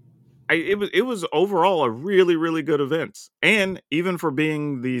 It was overall a really, really good event. And even for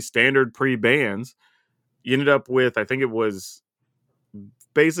being the standard pre-bans, you ended up with, I think it was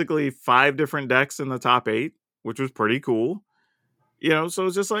basically 5 different decks in the top 8, which was pretty cool. So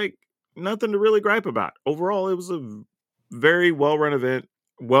it's just like nothing to really gripe about. Overall, it was a very well-run event,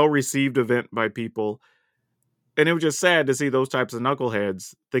 well-received event by people. And it was just sad to see those types of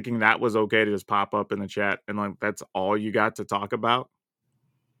knuckleheads thinking that was okay to just pop up in the chat and like that's all you got to talk about.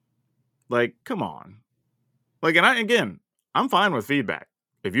 Like, come on. Like, and I'm fine with feedback.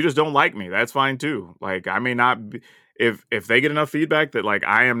 If you just don't like me, that's fine too. Like, I may not be, if they get enough feedback that like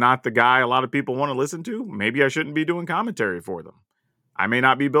I am not the guy a lot of people want to listen to, maybe I shouldn't be doing commentary for them. I may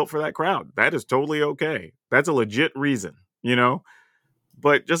not be built for that crowd. That is totally okay. That's a legit reason,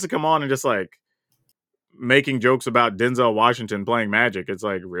 But just to come on and just like making jokes about Denzel Washington playing Magic, it's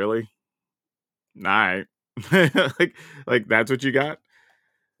like, really? Nah. like that's what you got?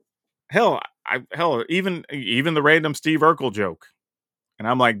 Hell, even the random Steve Urkel joke. And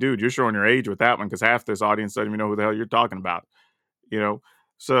I'm like, dude, you're showing your age with that one because half this audience doesn't even know who the hell you're talking about.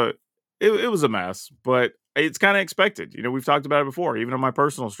 So it was a mess, but it's kind of expected. We've talked about it before, even on my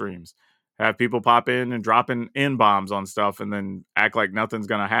personal streams. Have people pop in and dropping N-bombs on stuff and then act like nothing's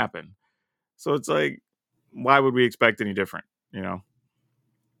going to happen. So it's like, why would we expect any different,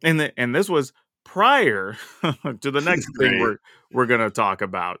 And this was prior to the next thing we're going to talk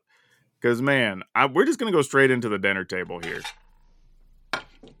about. Because, man, we're just going to go straight into the dinner table here.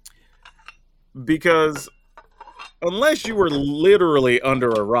 Because unless you were literally under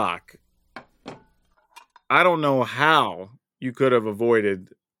a rock, I don't know how you could have avoided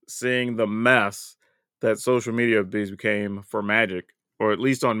seeing the mess that social media became for Magic or at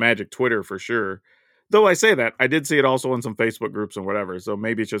least on Magic Twitter for sure. Though I say that, I did see it also in some Facebook groups and whatever. So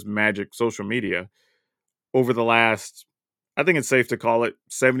maybe it's just Magic social media over the last, I think it's safe to call it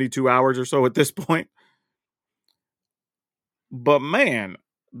 72 hours or so at this point. But man,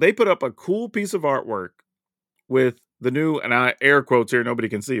 they put up a cool piece of artwork with the new, and I air quotes here, nobody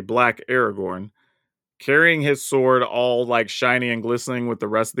can see, Black Aragorn, carrying his sword all like shiny and glistening with the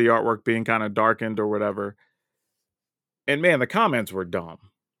rest of the artwork being kind of darkened or whatever. And man, the comments were dumb.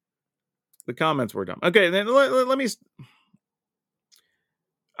 Okay, then let me,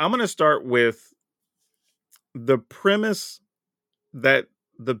 I'm going to start with the premise that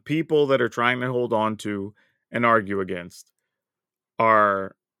the people that are trying to hold on to and argue against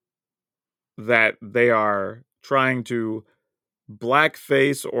are that they are trying to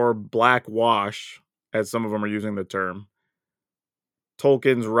blackface or blackwash, as some of them are using the term,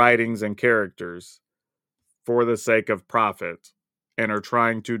 Tolkien's writings and characters for the sake of profit, and are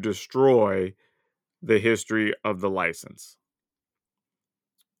trying to destroy the history of the license.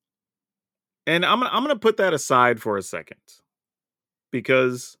 And I'm going to put that aside for a second,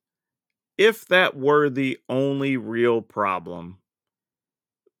 because if that were the only real problem,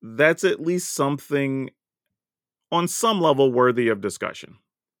 that's at least something on some level worthy of discussion.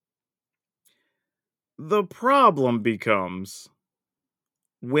 The problem becomes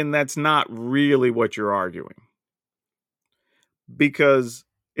when that's not really what you're arguing. Because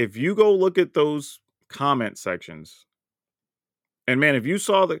if you go look at those comment sections, and man, if you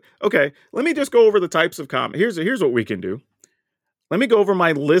saw okay, let me just go over the types of comments. Here's what we can do. Let me go over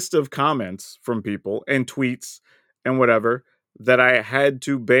my list of comments from people and tweets and whatever that I had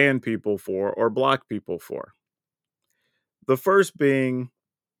to ban people for or block people for. The first being,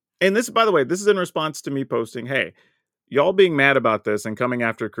 and this, by the way, this is in response to me posting, hey, y'all being mad about this and coming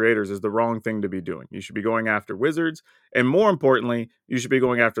after creators is the wrong thing to be doing. You should be going after wizards. And more importantly, you should be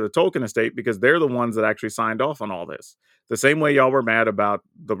going after the Tolkien estate, because they're the ones that actually signed off on all this. The same way y'all were mad about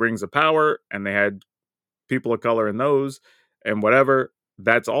the Rings of Power and they had people of color in those and whatever.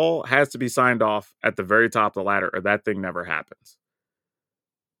 That's all has to be signed off at the very top of the ladder, or that thing never happens.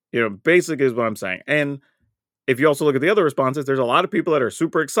 Basic is what I'm saying. And if you also look at the other responses, there's a lot of people that are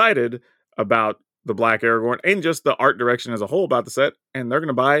super excited about the Black Aragorn and just the art direction as a whole about the set, and they're going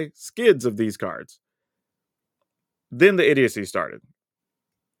to buy skids of these cards. Then the idiocy started.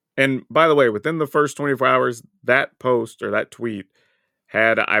 And by the way, within the first 24 hours, that post or that tweet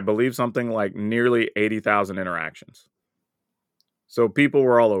had, I believe, something like nearly 80,000 interactions. So people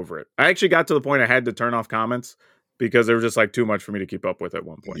were all over it. I actually got to the point I had to turn off comments because they were just like too much for me to keep up with at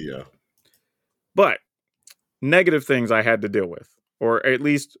one point. Yeah. But negative things I had to deal with, or at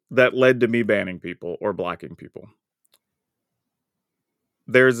least that led to me banning people or blocking people.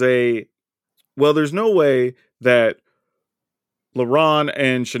 There's no way that LaRon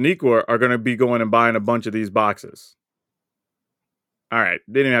and Shaniqua are going to be going and buying a bunch of these boxes. All right.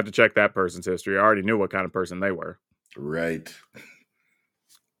 Didn't have to check that person's history. I already knew what kind of person they were. Right.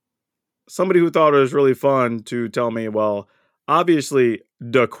 Somebody who thought it was really fun to tell me, well, obviously,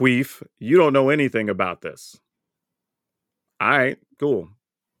 DeQueef, you don't know anything about this. All right, cool.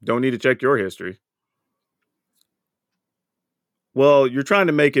 Don't need to check your history. Well, you're trying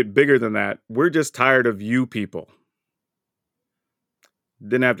to make it bigger than that. We're just tired of you people.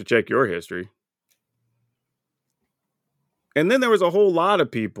 Didn't have to check your history. And then there was a whole lot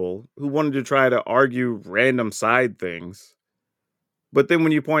of people who wanted to try to argue random side things. But then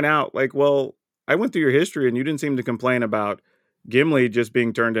when you point out, like, well, I went through your history and you didn't seem to complain about Gimli just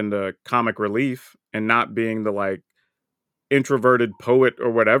being turned into comic relief and not being the, like, introverted poet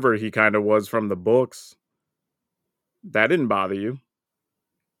or whatever he kind of was from the books. That didn't bother you.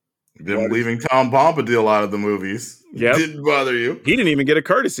 Them leaving Tom Bombadil out of the movies didn't bother you. He didn't even get a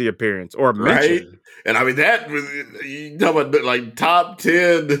courtesy appearance or a mention. Right? And I mean, that was, you talk about like top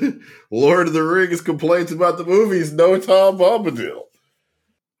 10 Lord of the Rings complaints about the movies, no Tom Bombadil.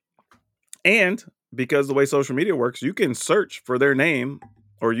 And because the way social media works, you can search for their name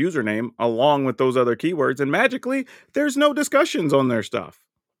or username along with those other keywords, and magically, there's no discussions on their stuff.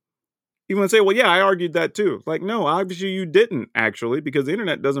 You want to say, well, yeah, I argued that too. Like, no, obviously you didn't, actually, because the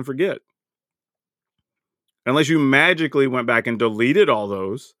internet doesn't forget. Unless you magically went back and deleted all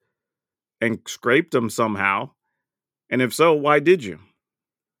those and scraped them somehow. And if so, why did you?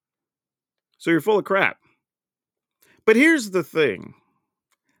 So you're full of crap. But here's the thing.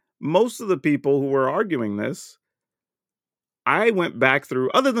 Most of the people who were arguing this, I went back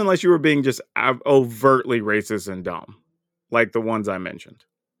through, other than unless you were being just overtly racist and dumb, like the ones I mentioned.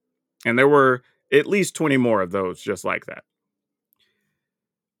 And there were at least 20 more of those just like that.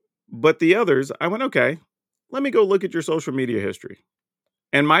 But the others, I went, okay, let me go look at your social media history.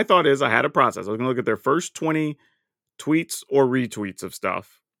 And my thought is I had a process. I was going to look at their first 20 tweets or retweets of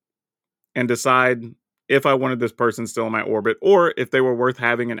stuff and decide if I wanted this person still in my orbit or if they were worth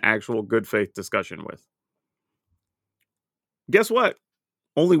having an actual good faith discussion with. Guess what?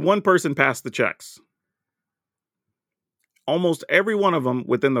 Only one person passed the checks. Almost every one of them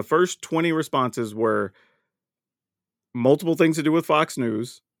within the first 20 responses were multiple things to do with Fox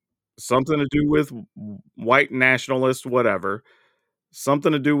News, something to do with white nationalist, whatever,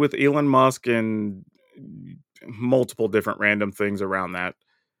 something to do with Elon Musk and multiple different random things around that,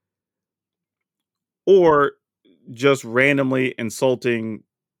 or just randomly insulting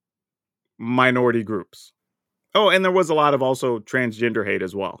minority groups. Oh, and there was a lot of also transgender hate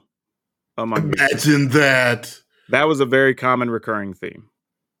as well. Imagine that. That was a very common recurring theme.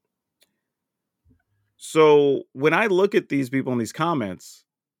 So when I look at these people in these comments,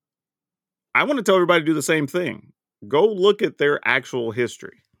 I want to tell everybody to do the same thing. Go look at their actual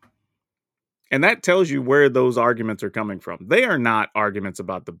history. And that tells you where those arguments are coming from. They are not arguments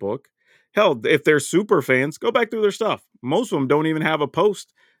about the book. Hell, if they're super fans, go back through their stuff. Most of them don't even have a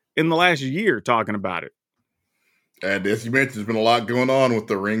post in the last year talking about it. And as you mentioned, there's been a lot going on with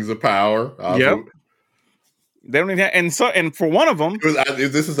the Rings of Power. Yep. They don't even have, and for one of them, I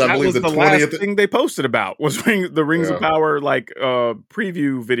believe, the 20th last thing they posted about was the Rings of Power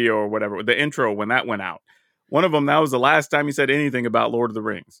preview video or whatever, the intro when that went out. One of them, that was the last time he said anything about Lord of the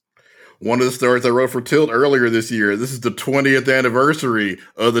Rings. One of the stories I wrote for Tilt earlier this year, this is the 20th anniversary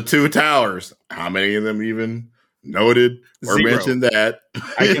of the Two Towers. How many of them even noted or mentioned that?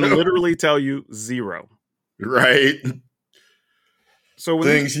 I can literally tell you 0. Right. So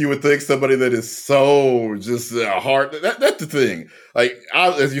things you would think somebody that is so just hard. That's the thing. Like,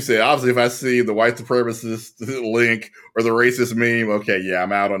 as you said, obviously, if I see the white supremacist link or the racist meme, okay, yeah,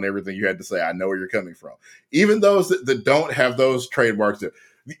 I'm out on everything you had to say. I know where you're coming from. Even those that don't have those trademarks,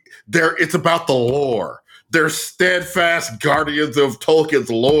 it's about the lore. They're steadfast guardians of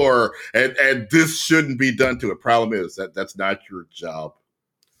Tolkien's lore, and this shouldn't be done to it. Problem is that's not your job.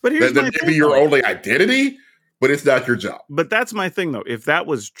 But here's that may be your only identity. But it's not your job. But that's my thing, though. If that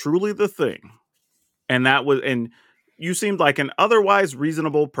was truly the thing, and you seemed like an otherwise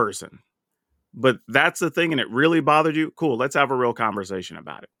reasonable person, but that's the thing, and it really bothered you, cool, let's have a real conversation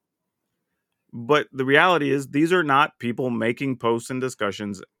about it. But the reality is, these are not people making posts and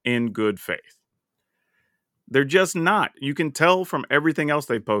discussions in good faith. They're just not. You can tell from everything else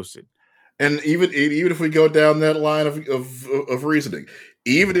they posted. And even if we go down that line of reasoning,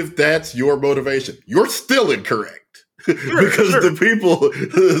 even if that's your motivation, you're still incorrect. Because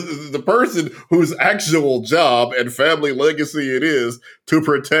the person whose actual job and family legacy it is to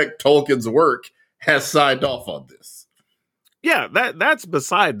protect Tolkien's work has signed off on this. Yeah, that's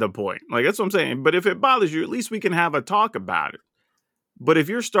beside the point. Like, that's what I'm saying. But if it bothers you, at least we can have a talk about it. But if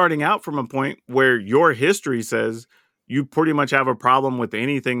you're starting out from a point where your history says you pretty much have a problem with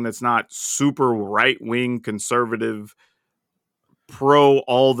anything that's not super right-wing, conservative, pro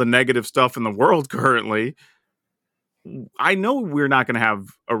all the negative stuff in the world currently, I know we're not going to have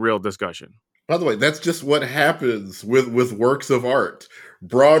a real discussion. By the way, that's just what happens with works of art.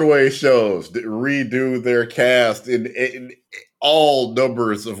 Broadway shows redo their cast in all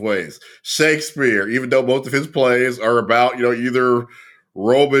numbers of ways. Shakespeare, even though most of his plays are about, either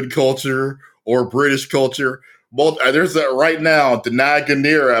Roman culture or British culture, there's right now, Denai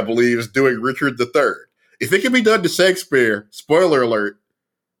Gunnera, I believe, is doing Richard III. If it can be done to Shakespeare, spoiler alert,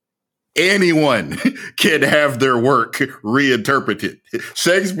 anyone can have their work reinterpreted.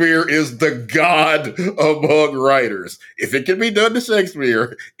 Shakespeare is the god among writers. If it can be done to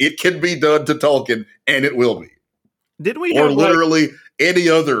Shakespeare, it can be done to Tolkien, and it will be. Didn't we? Or literally any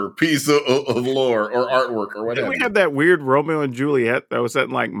other piece of lore or artwork or whatever. Didn't we have that weird Romeo and Juliet that was set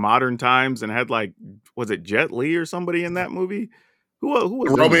in like modern times and had was it Jet Li or somebody in that movie? Who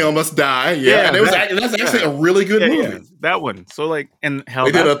was Romeo Must Die? Yeah, and that's actually a really good movie. Yeah, that one. So and hell,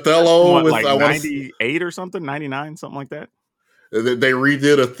 they did Othello with 98 or something, 99, something like that. They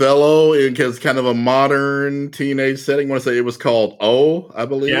redid Othello in kind of a modern teenage setting. I want to say it was called O, I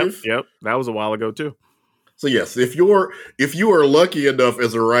believe. Yep, that was a while ago too. So yes, if you are lucky enough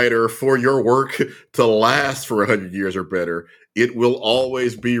as a writer for your work to last for 100 years or better, it will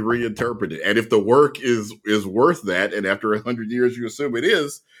always be reinterpreted. And if the work is worth that, and after 100 years you assume it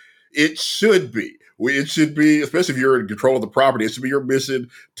is, it should be. It should be, especially if you're in control of the property, it should be your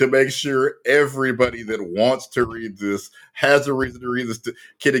mission to make sure everybody that wants to read this, has a reason to read this,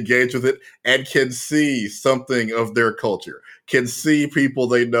 can engage with it, and can see something of their culture, can see people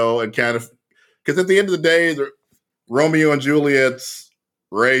they know, and kind of, because at the end of the day, Romeo and Juliet's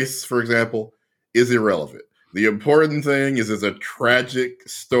race, for example, is irrelevant. The important thing is it's a tragic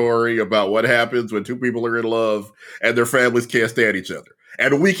story about what happens when two people are in love and their families can't stand each other.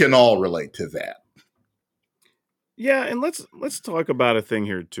 And we can all relate to that. Yeah, and let's talk about a thing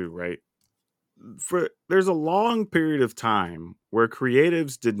here too, right? There's a long period of time where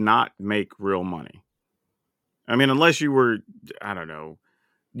creatives did not make real money. I mean, unless you were, I don't know,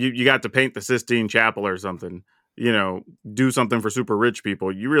 you got to paint the Sistine Chapel or something, do something for super rich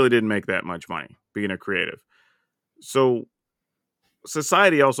people. You really didn't make that much money being a creative. So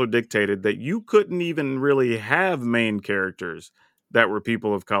society also dictated that you couldn't even really have main characters that were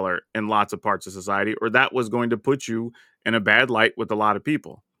people of color in lots of parts of society, or that was going to put you in a bad light with a lot of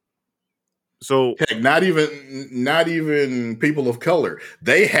people. So heck, not even people of color.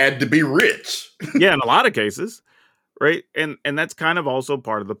 They had to be rich. Yeah, in a lot of cases, right? And that's kind of also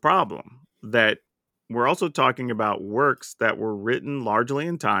part of the problem, that we're also talking about works that were written largely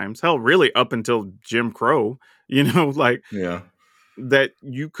in times, hell, really up until Jim Crow, like yeah, that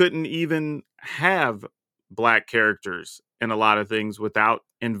you couldn't even have black characters in a lot of things without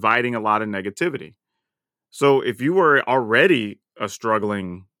inviting a lot of negativity. So if you were already a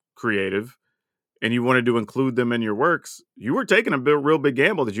struggling creative and you wanted to include them in your works, you were taking a real big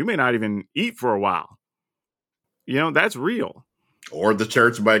gamble that you may not even eat for a while. That's real. Or the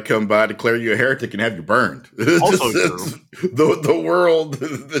church might come by, declare you a heretic, and have you burned. Also true. The world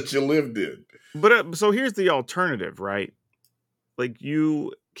that you lived in. But so here's the alternative, right? Like,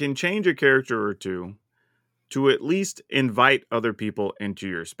 you can change a character or two to at least invite other people into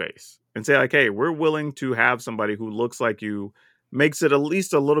your space and say, like, hey, we're willing to have somebody who looks like you, makes it at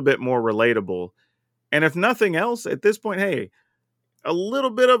least a little bit more relatable. And if nothing else, at this point, hey, a little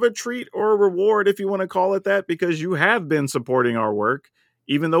bit of a treat or a reward, if you want to call it that, because you have been supporting our work,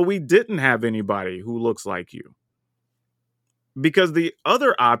 even though we didn't have anybody who looks like you. Because the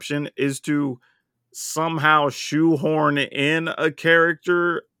other option is to somehow shoehorn in a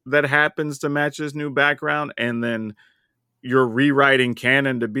character that happens to match this new background, and then you're rewriting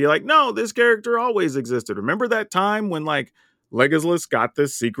canon to be like, no, this character always existed. Remember that time when like Legolas got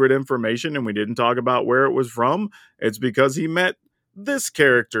this secret information and we didn't talk about where it was from? It's because he met this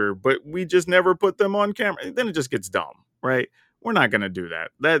character, but we just never put them on camera. Then it just gets dumb, right? We're not going to do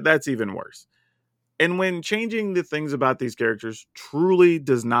that. That's even worse. And when changing the things about these characters truly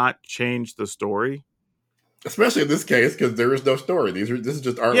does not change the story, especially in this case, because there is no story. This is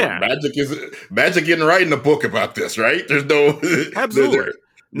just artwork. Yeah. Magic isn't writing a book about this, right? There's no absolutely.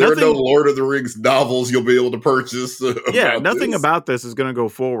 There are no Lord of the Rings novels you'll be able to purchase. Nothing about this is going to go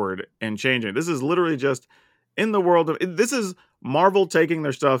forward and change it. This is literally just in the world of. This is Marvel taking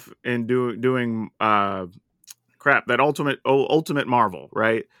their stuff and doing that ultimate Marvel,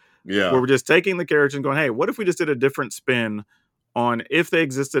 right? Yeah, where we're just taking the characters and going, hey, what if we just did a different spin on if they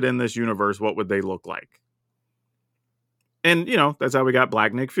existed in this universe, what would they look like? And, that's how we got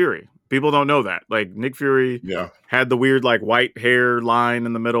Black Nick Fury. People don't know that. Like, Nick Fury had the weird, like, white hair line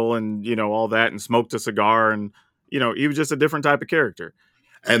in the middle and, all that, and smoked a cigar. And, he was just a different type of character.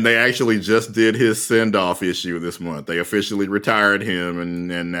 And they actually just did his send-off issue this month. They officially retired him.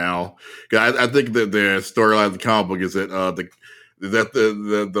 And now, I think that the storyline of the comic book is that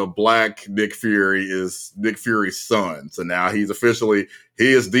the Black Nick Fury is Nick Fury's son. So now he is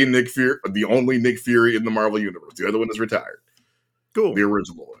the Nick Fury, the only Nick Fury in the Marvel universe. The other one is retired. Cool. The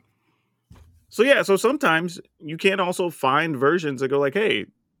original one. So sometimes you can also find versions that go like, hey,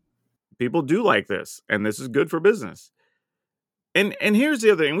 people do like this, and this is good for business. And here's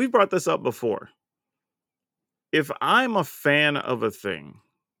the other thing. We've brought this up before. If I'm a fan of a thing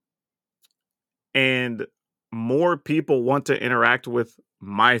and more people want to interact with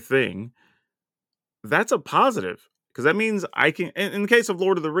my thing, that's a positive, because that means I can, in the case of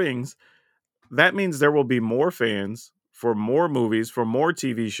Lord of the Rings, that means there will be more fans for more movies, for more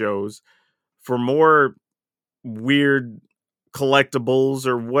TV shows, for more weird collectibles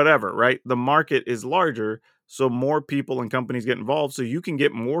or whatever, right? The market is larger, so more people and companies get involved, so you can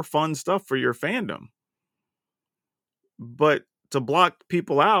get more fun stuff for your fandom. But to block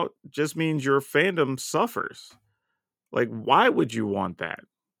people out just means your fandom suffers. Like, why would you want that?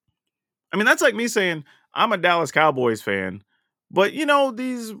 I mean, that's like me saying, I'm a Dallas Cowboys fan, but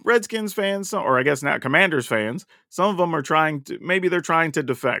these Redskins fans, or I guess now Commanders fans, some of them are trying to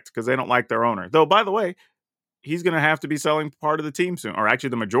defect because they don't like their owner. Though, by the way, he's going to have to be selling part of the team soon, or actually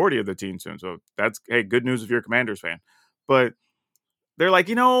the majority of the team soon. So that's, hey, good news if you're a Commanders fan. But they're like,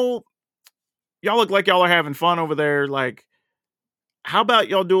 y'all look like y'all are having fun over there. Like, how about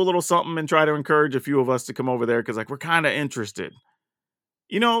y'all do a little something and try to encourage a few of us to come over there? Because, like, we're kind of interested.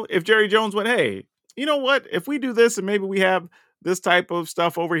 If Jerry Jones went, hey, you know what? If we do this and maybe we have this type of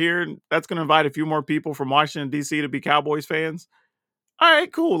stuff over here, and that's going to invite a few more people from Washington, D.C. to be Cowboys fans. All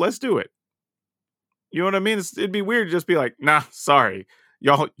right, cool. Let's do it. You know what I mean? It'd be weird to just be like, nah, sorry.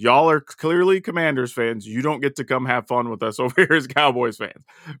 Y'all are clearly Commanders fans. You don't get to come have fun with us over here as Cowboys fans,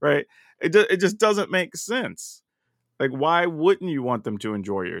 right? It just doesn't make sense. Like, why wouldn't you want them to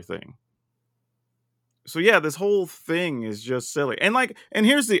enjoy your thing? So yeah, this whole thing is just silly. And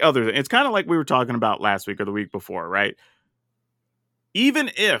here's the other thing. It's kind of like we were talking about last week or the week before, right? Even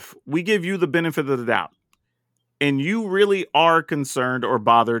if we give you the benefit of the doubt and you really are concerned or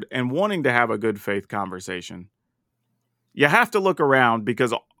bothered and wanting to have a good faith conversation, you have to look around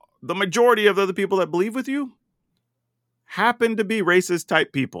because the majority of the other people that believe with you happen to be racist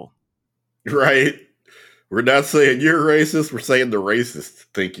type people. Right. We're not saying you're racist. We're saying the racists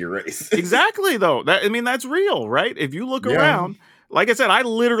think you're racist. Exactly, though. That's real, right? If you look around, like I said, I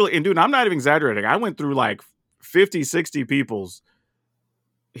literally, and dude, I'm not even exaggerating. I went through like 50, 60 people's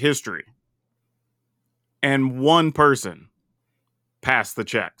history. And one person passed the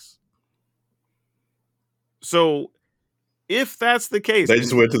checks. So if that's the case, they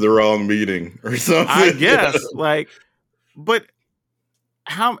just went to the wrong meeting or something. I guess, but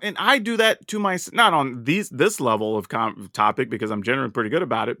how? And I do that to myself, not on this level of topic because I'm generally pretty good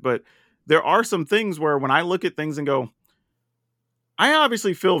about it. But there are some things where when I look at things and go, I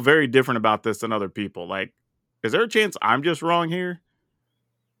obviously feel very different about this than other people. Like, is there a chance I'm just wrong here?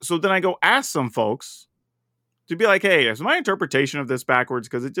 So then I go ask some folks to be like, hey, is my interpretation of this backwards?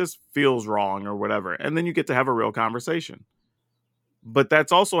 Because it just feels wrong or whatever. And then you get to have a real conversation. But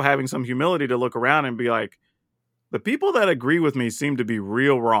that's also having some humility to look around and be like, the people that agree with me seem to be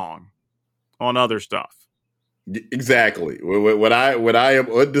real wrong on other stuff. Exactly. When I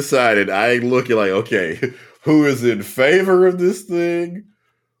am undecided, I look at like, okay, who is in favor of this thing?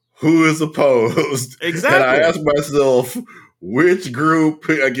 Who is opposed? Exactly. And I ask myself, which group,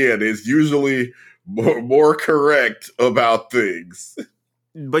 again, is usually more correct about things?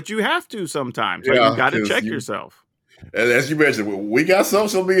 But you have to sometimes. Yeah, you got to check yourself. And as you mentioned, we got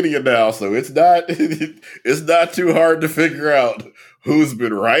social media now, so it's not too hard to figure out who's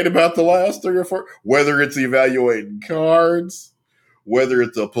been right about the last 3 or 4, whether it's evaluating cards, whether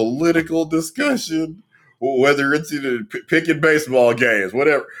it's a political discussion, whether it's either picking baseball games,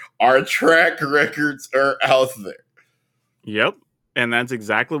 whatever. Our track records are out there. Yep. And that's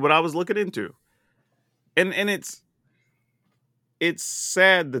exactly what I was looking into. And it's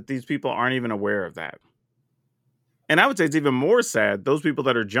sad that these people aren't even aware of that. And I would say it's even more sad, those people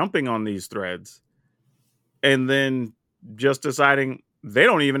that are jumping on these threads and then just deciding they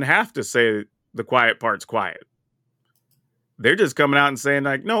don't even have to say the quiet part's quiet. They're just coming out and saying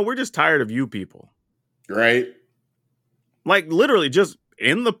like, no, we're just tired of you people. Right. Like literally just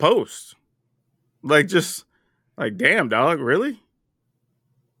in the post. Like just like, damn, dog, really?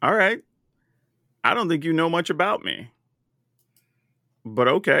 All right. I don't think you know much about me. But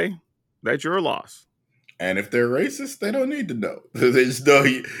okay, that's your loss. And if they're racist, they don't need to know. They just know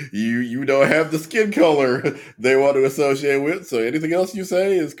you don't have the skin color they want to associate with. So anything else you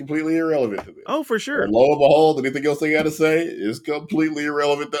say is completely irrelevant to them. Oh, for sure. And lo and behold, anything else they got to say is completely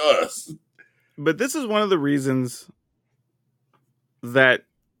irrelevant to us. But this is one of the reasons that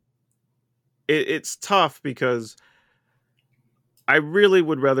it's tough because I really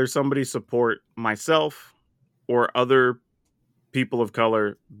would rather somebody support myself or other people of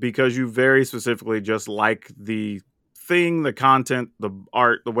color because you very specifically just like the thing, the content, the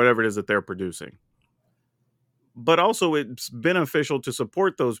art, the whatever it is that they're producing. But also it's beneficial to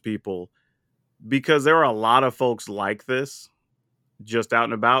support those people because there are a lot of folks like this just out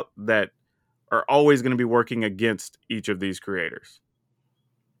and about that are always going to be working against each of these creators.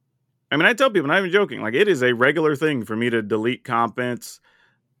 I mean, I tell people, not even joking, like it is a regular thing for me to delete comments,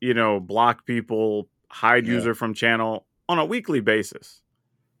 block people, hide user from channel on a weekly basis.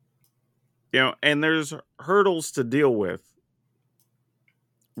 And there's hurdles to deal with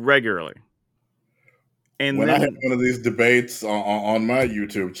regularly. And when I had one of these debates on my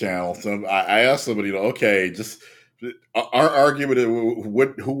YouTube channel, I asked somebody, okay, just our argument,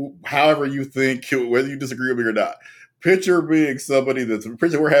 however you think, whether you disagree with me or not, picture being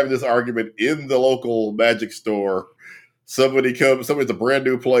we're having this argument in the local Magic store. Somebody's a brand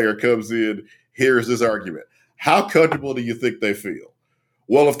new player comes in, here's this argument. How comfortable do you think they feel?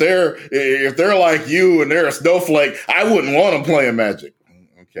 Well, if they're like you and they're a snowflake, I wouldn't want them playing Magic.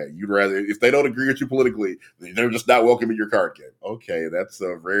 Okay, you'd rather, if they don't agree with you politically, they're just not welcome in your card game. Okay, that's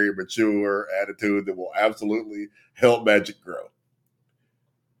a very mature attitude that will absolutely help Magic grow.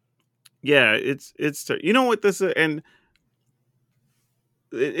 Yeah, it's you know what this is, and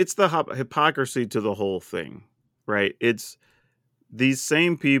it's the hypocrisy to the whole thing, right? It's these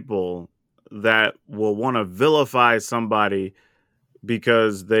same people that will want to vilify somebody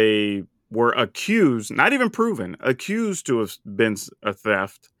because they were accused, not even proven, accused to have been a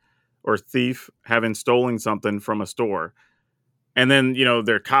theft or thief, having stolen something from a store. And then,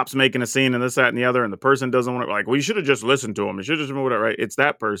 there are cops making a scene and this, that, and the other, and the person doesn't want to, like, well, you should have just listened to him. You should have just moved it, right? It's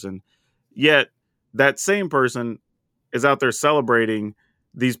that person. Yet, that same person is out there celebrating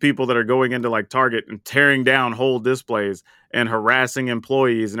these people that are going into, like, Target and tearing down whole displays and harassing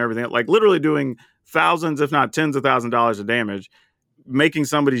employees and everything. Like, literally doing thousands, if not tens of thousands of dollars of damage, making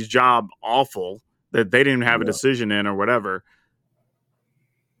somebody's job awful that they didn't have a decision in or whatever.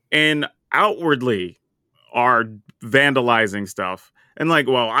 And outwardly are vandalizing stuff. And like,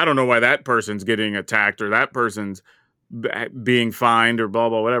 well, I don't know why that person's getting attacked or that person's being fined or blah,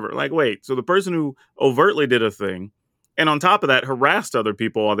 blah, whatever. Like, wait, so the person who overtly did a thing and on top of that harassed other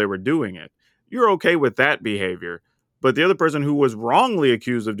people while they were doing it, you're okay with that behavior. But the other person who was wrongly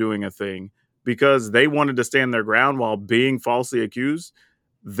accused of doing a thing because they wanted to stand their ground while being falsely accused,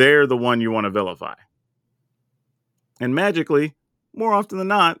 they're the one you want to vilify. And magically, more often than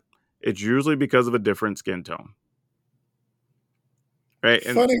not, it's usually because of a different skin tone. Right?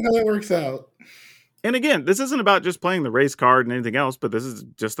 And, funny how that works out. And again, this isn't about just playing the race card and anything else, but this is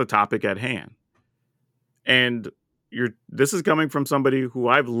just the topic at hand. And this is coming from somebody who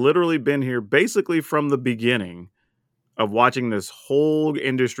I've literally been here basically from the beginning of watching this whole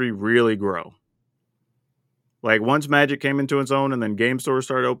industry really grow. Like once Magic came into its own and then game stores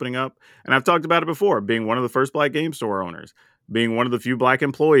started opening up. And I've talked about it before, being one of the first black game store owners, being one of the few black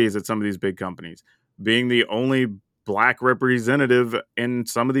employees at some of these big companies, being the only black representative in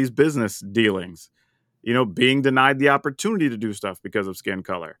some of these business dealings, being denied the opportunity to do stuff because of skin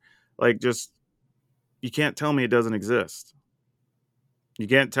color. Like just, you can't tell me it doesn't exist. You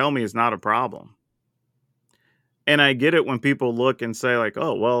can't tell me it's not a problem. And I get it when people look and say like,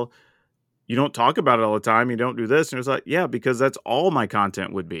 oh, well, you don't talk about it all the time. You don't do this. And it's like, yeah, because that's all my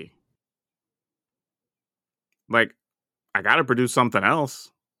content would be. Like, I got to produce something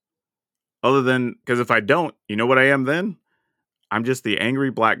else. Other than, because if I don't, you know what I am then? I'm just the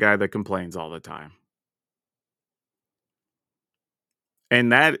angry black guy that complains all the time. And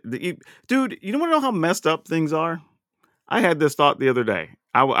dude, you want to know how messed up things are? I had this thought the other day.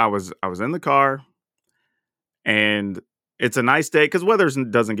 I was in the car and it's a nice day because weather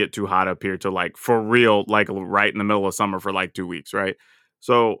doesn't get too hot up here to like for real, like right in the middle of summer for like 2 weeks, right?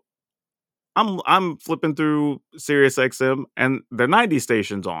 So I'm flipping through Sirius XM and the 90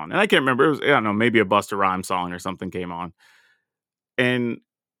 station's on, and I can't remember. It was, I don't know, maybe a Busta Rhymes song or something came on, and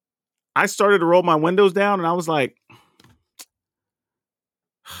I started to roll my windows down, and I was like,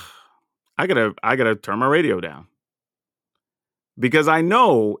 I gotta turn my radio down because I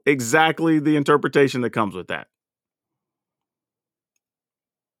know exactly the interpretation that comes with that.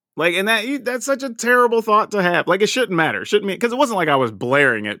 Like, and that's such a terrible thought to have. Like, it shouldn't matter. Shouldn't mean, because it wasn't like I was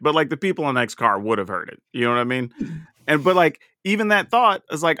blaring it, but like the people in the next car would have heard it. You know what I mean? But like, even that thought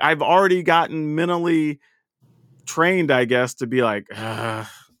is like, I've already gotten mentally trained, I guess, to be like,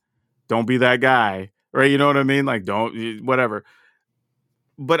 don't be that guy. Right? You know what I mean? Like, don't, whatever.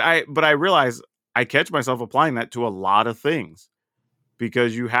 But I realize I catch myself applying that to a lot of things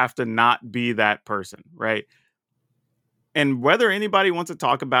because you have to not be that person. Right? And whether anybody wants to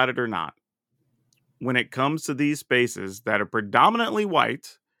talk about it or not, when it comes to these spaces that are predominantly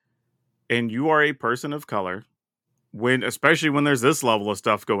white and you are a person of color, especially when there's this level of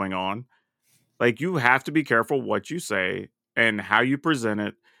stuff going on, like you have to be careful what you say and how you present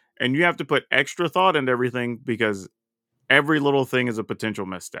it. And you have to put extra thought into everything because every little thing is a potential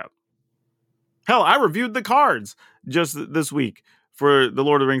misstep. Hell, I reviewed the cards just this week for the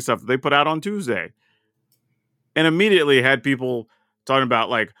Lord of the Rings stuff that they put out on Tuesday. And immediately had people talking about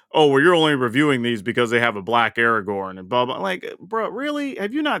like, oh, well, you're only reviewing these because they have a black Aragorn and blah, blah. Like, bro, really?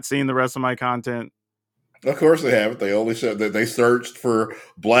 Have you not seen the rest of my content? Of course they haven't. They only said that they searched for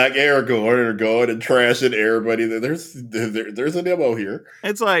black Aragorn and are going and trashing everybody. There's a demo here.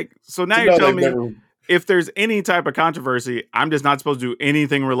 It's like, so now you're telling me if there's any type of controversy, I'm just not supposed to do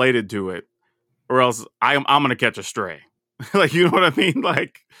anything related to it or else I'm going to catch a stray. Like, you know what I mean?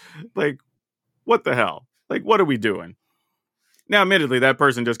 Like, what the hell? Like, what are we doing? Now, admittedly, that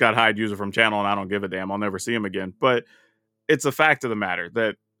person just got hired user from channel and I don't give a damn. I'll never see him again. But it's a fact of the matter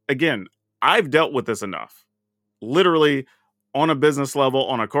that, again, I've dealt with this enough. Literally on a business level,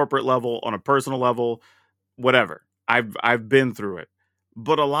 on a corporate level, on a personal level, whatever. I've been through it.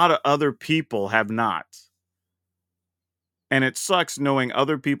 But a lot of other people have not. And it sucks knowing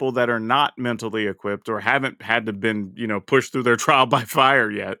other people that are not mentally equipped or haven't had to been, pushed through their trial by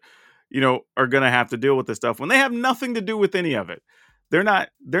fire yet, are going to have to deal with this stuff when they have nothing to do with any of it. They're not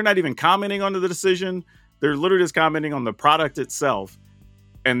even commenting on the decision. They're literally just commenting on the product itself,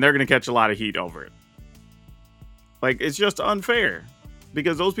 and they're going to catch a lot of heat over it. Like, it's just unfair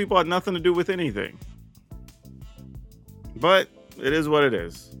because those people had nothing to do with anything. But it is what it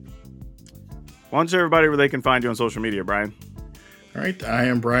is. Why don't you tell everybody where they can find you on social media, Brian? All right, I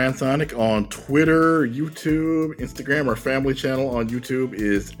am Brian Sonic on Twitter, YouTube, Instagram. Our family channel on YouTube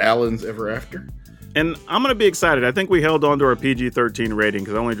is Alan's Ever After. And I'm going to be excited. I think we held on to our PG-13 rating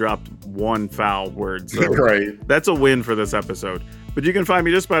because I only dropped one foul word. So right. That's a win for this episode. But you can find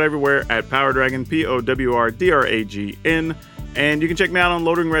me just about everywhere at Power Dragon, POWRDRAGN. And you can check me out on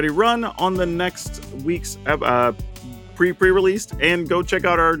Loading Ready Run on the next week's pre-released. And go check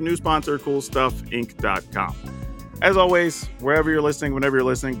out our new sponsor, CoolStuffInc.com. As always, wherever you're listening, whenever you're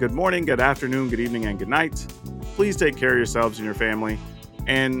listening, good morning, good afternoon, good evening, and good night. Please take care of yourselves and your family.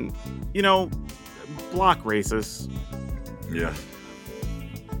 And, block racists. Yeah.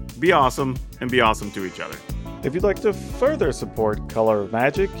 Be awesome and be awesome to each other. If you'd like to further support Color of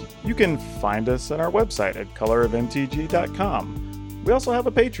Magic, you can find us on our website at colorofmtg.com. We also have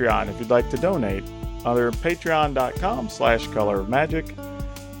a Patreon if you'd like to donate under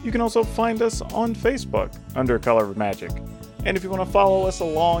patreon.com/colorofmagic. You can also find us on Facebook under Color of Magic. And if you want to follow us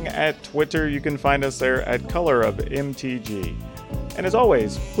along at Twitter, you can find us there at Color of MTG. And as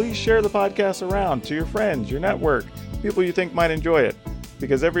always, please share the podcast around to your friends, your network, people you think might enjoy it,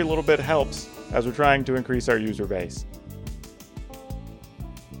 because every little bit helps as we're trying to increase our user base.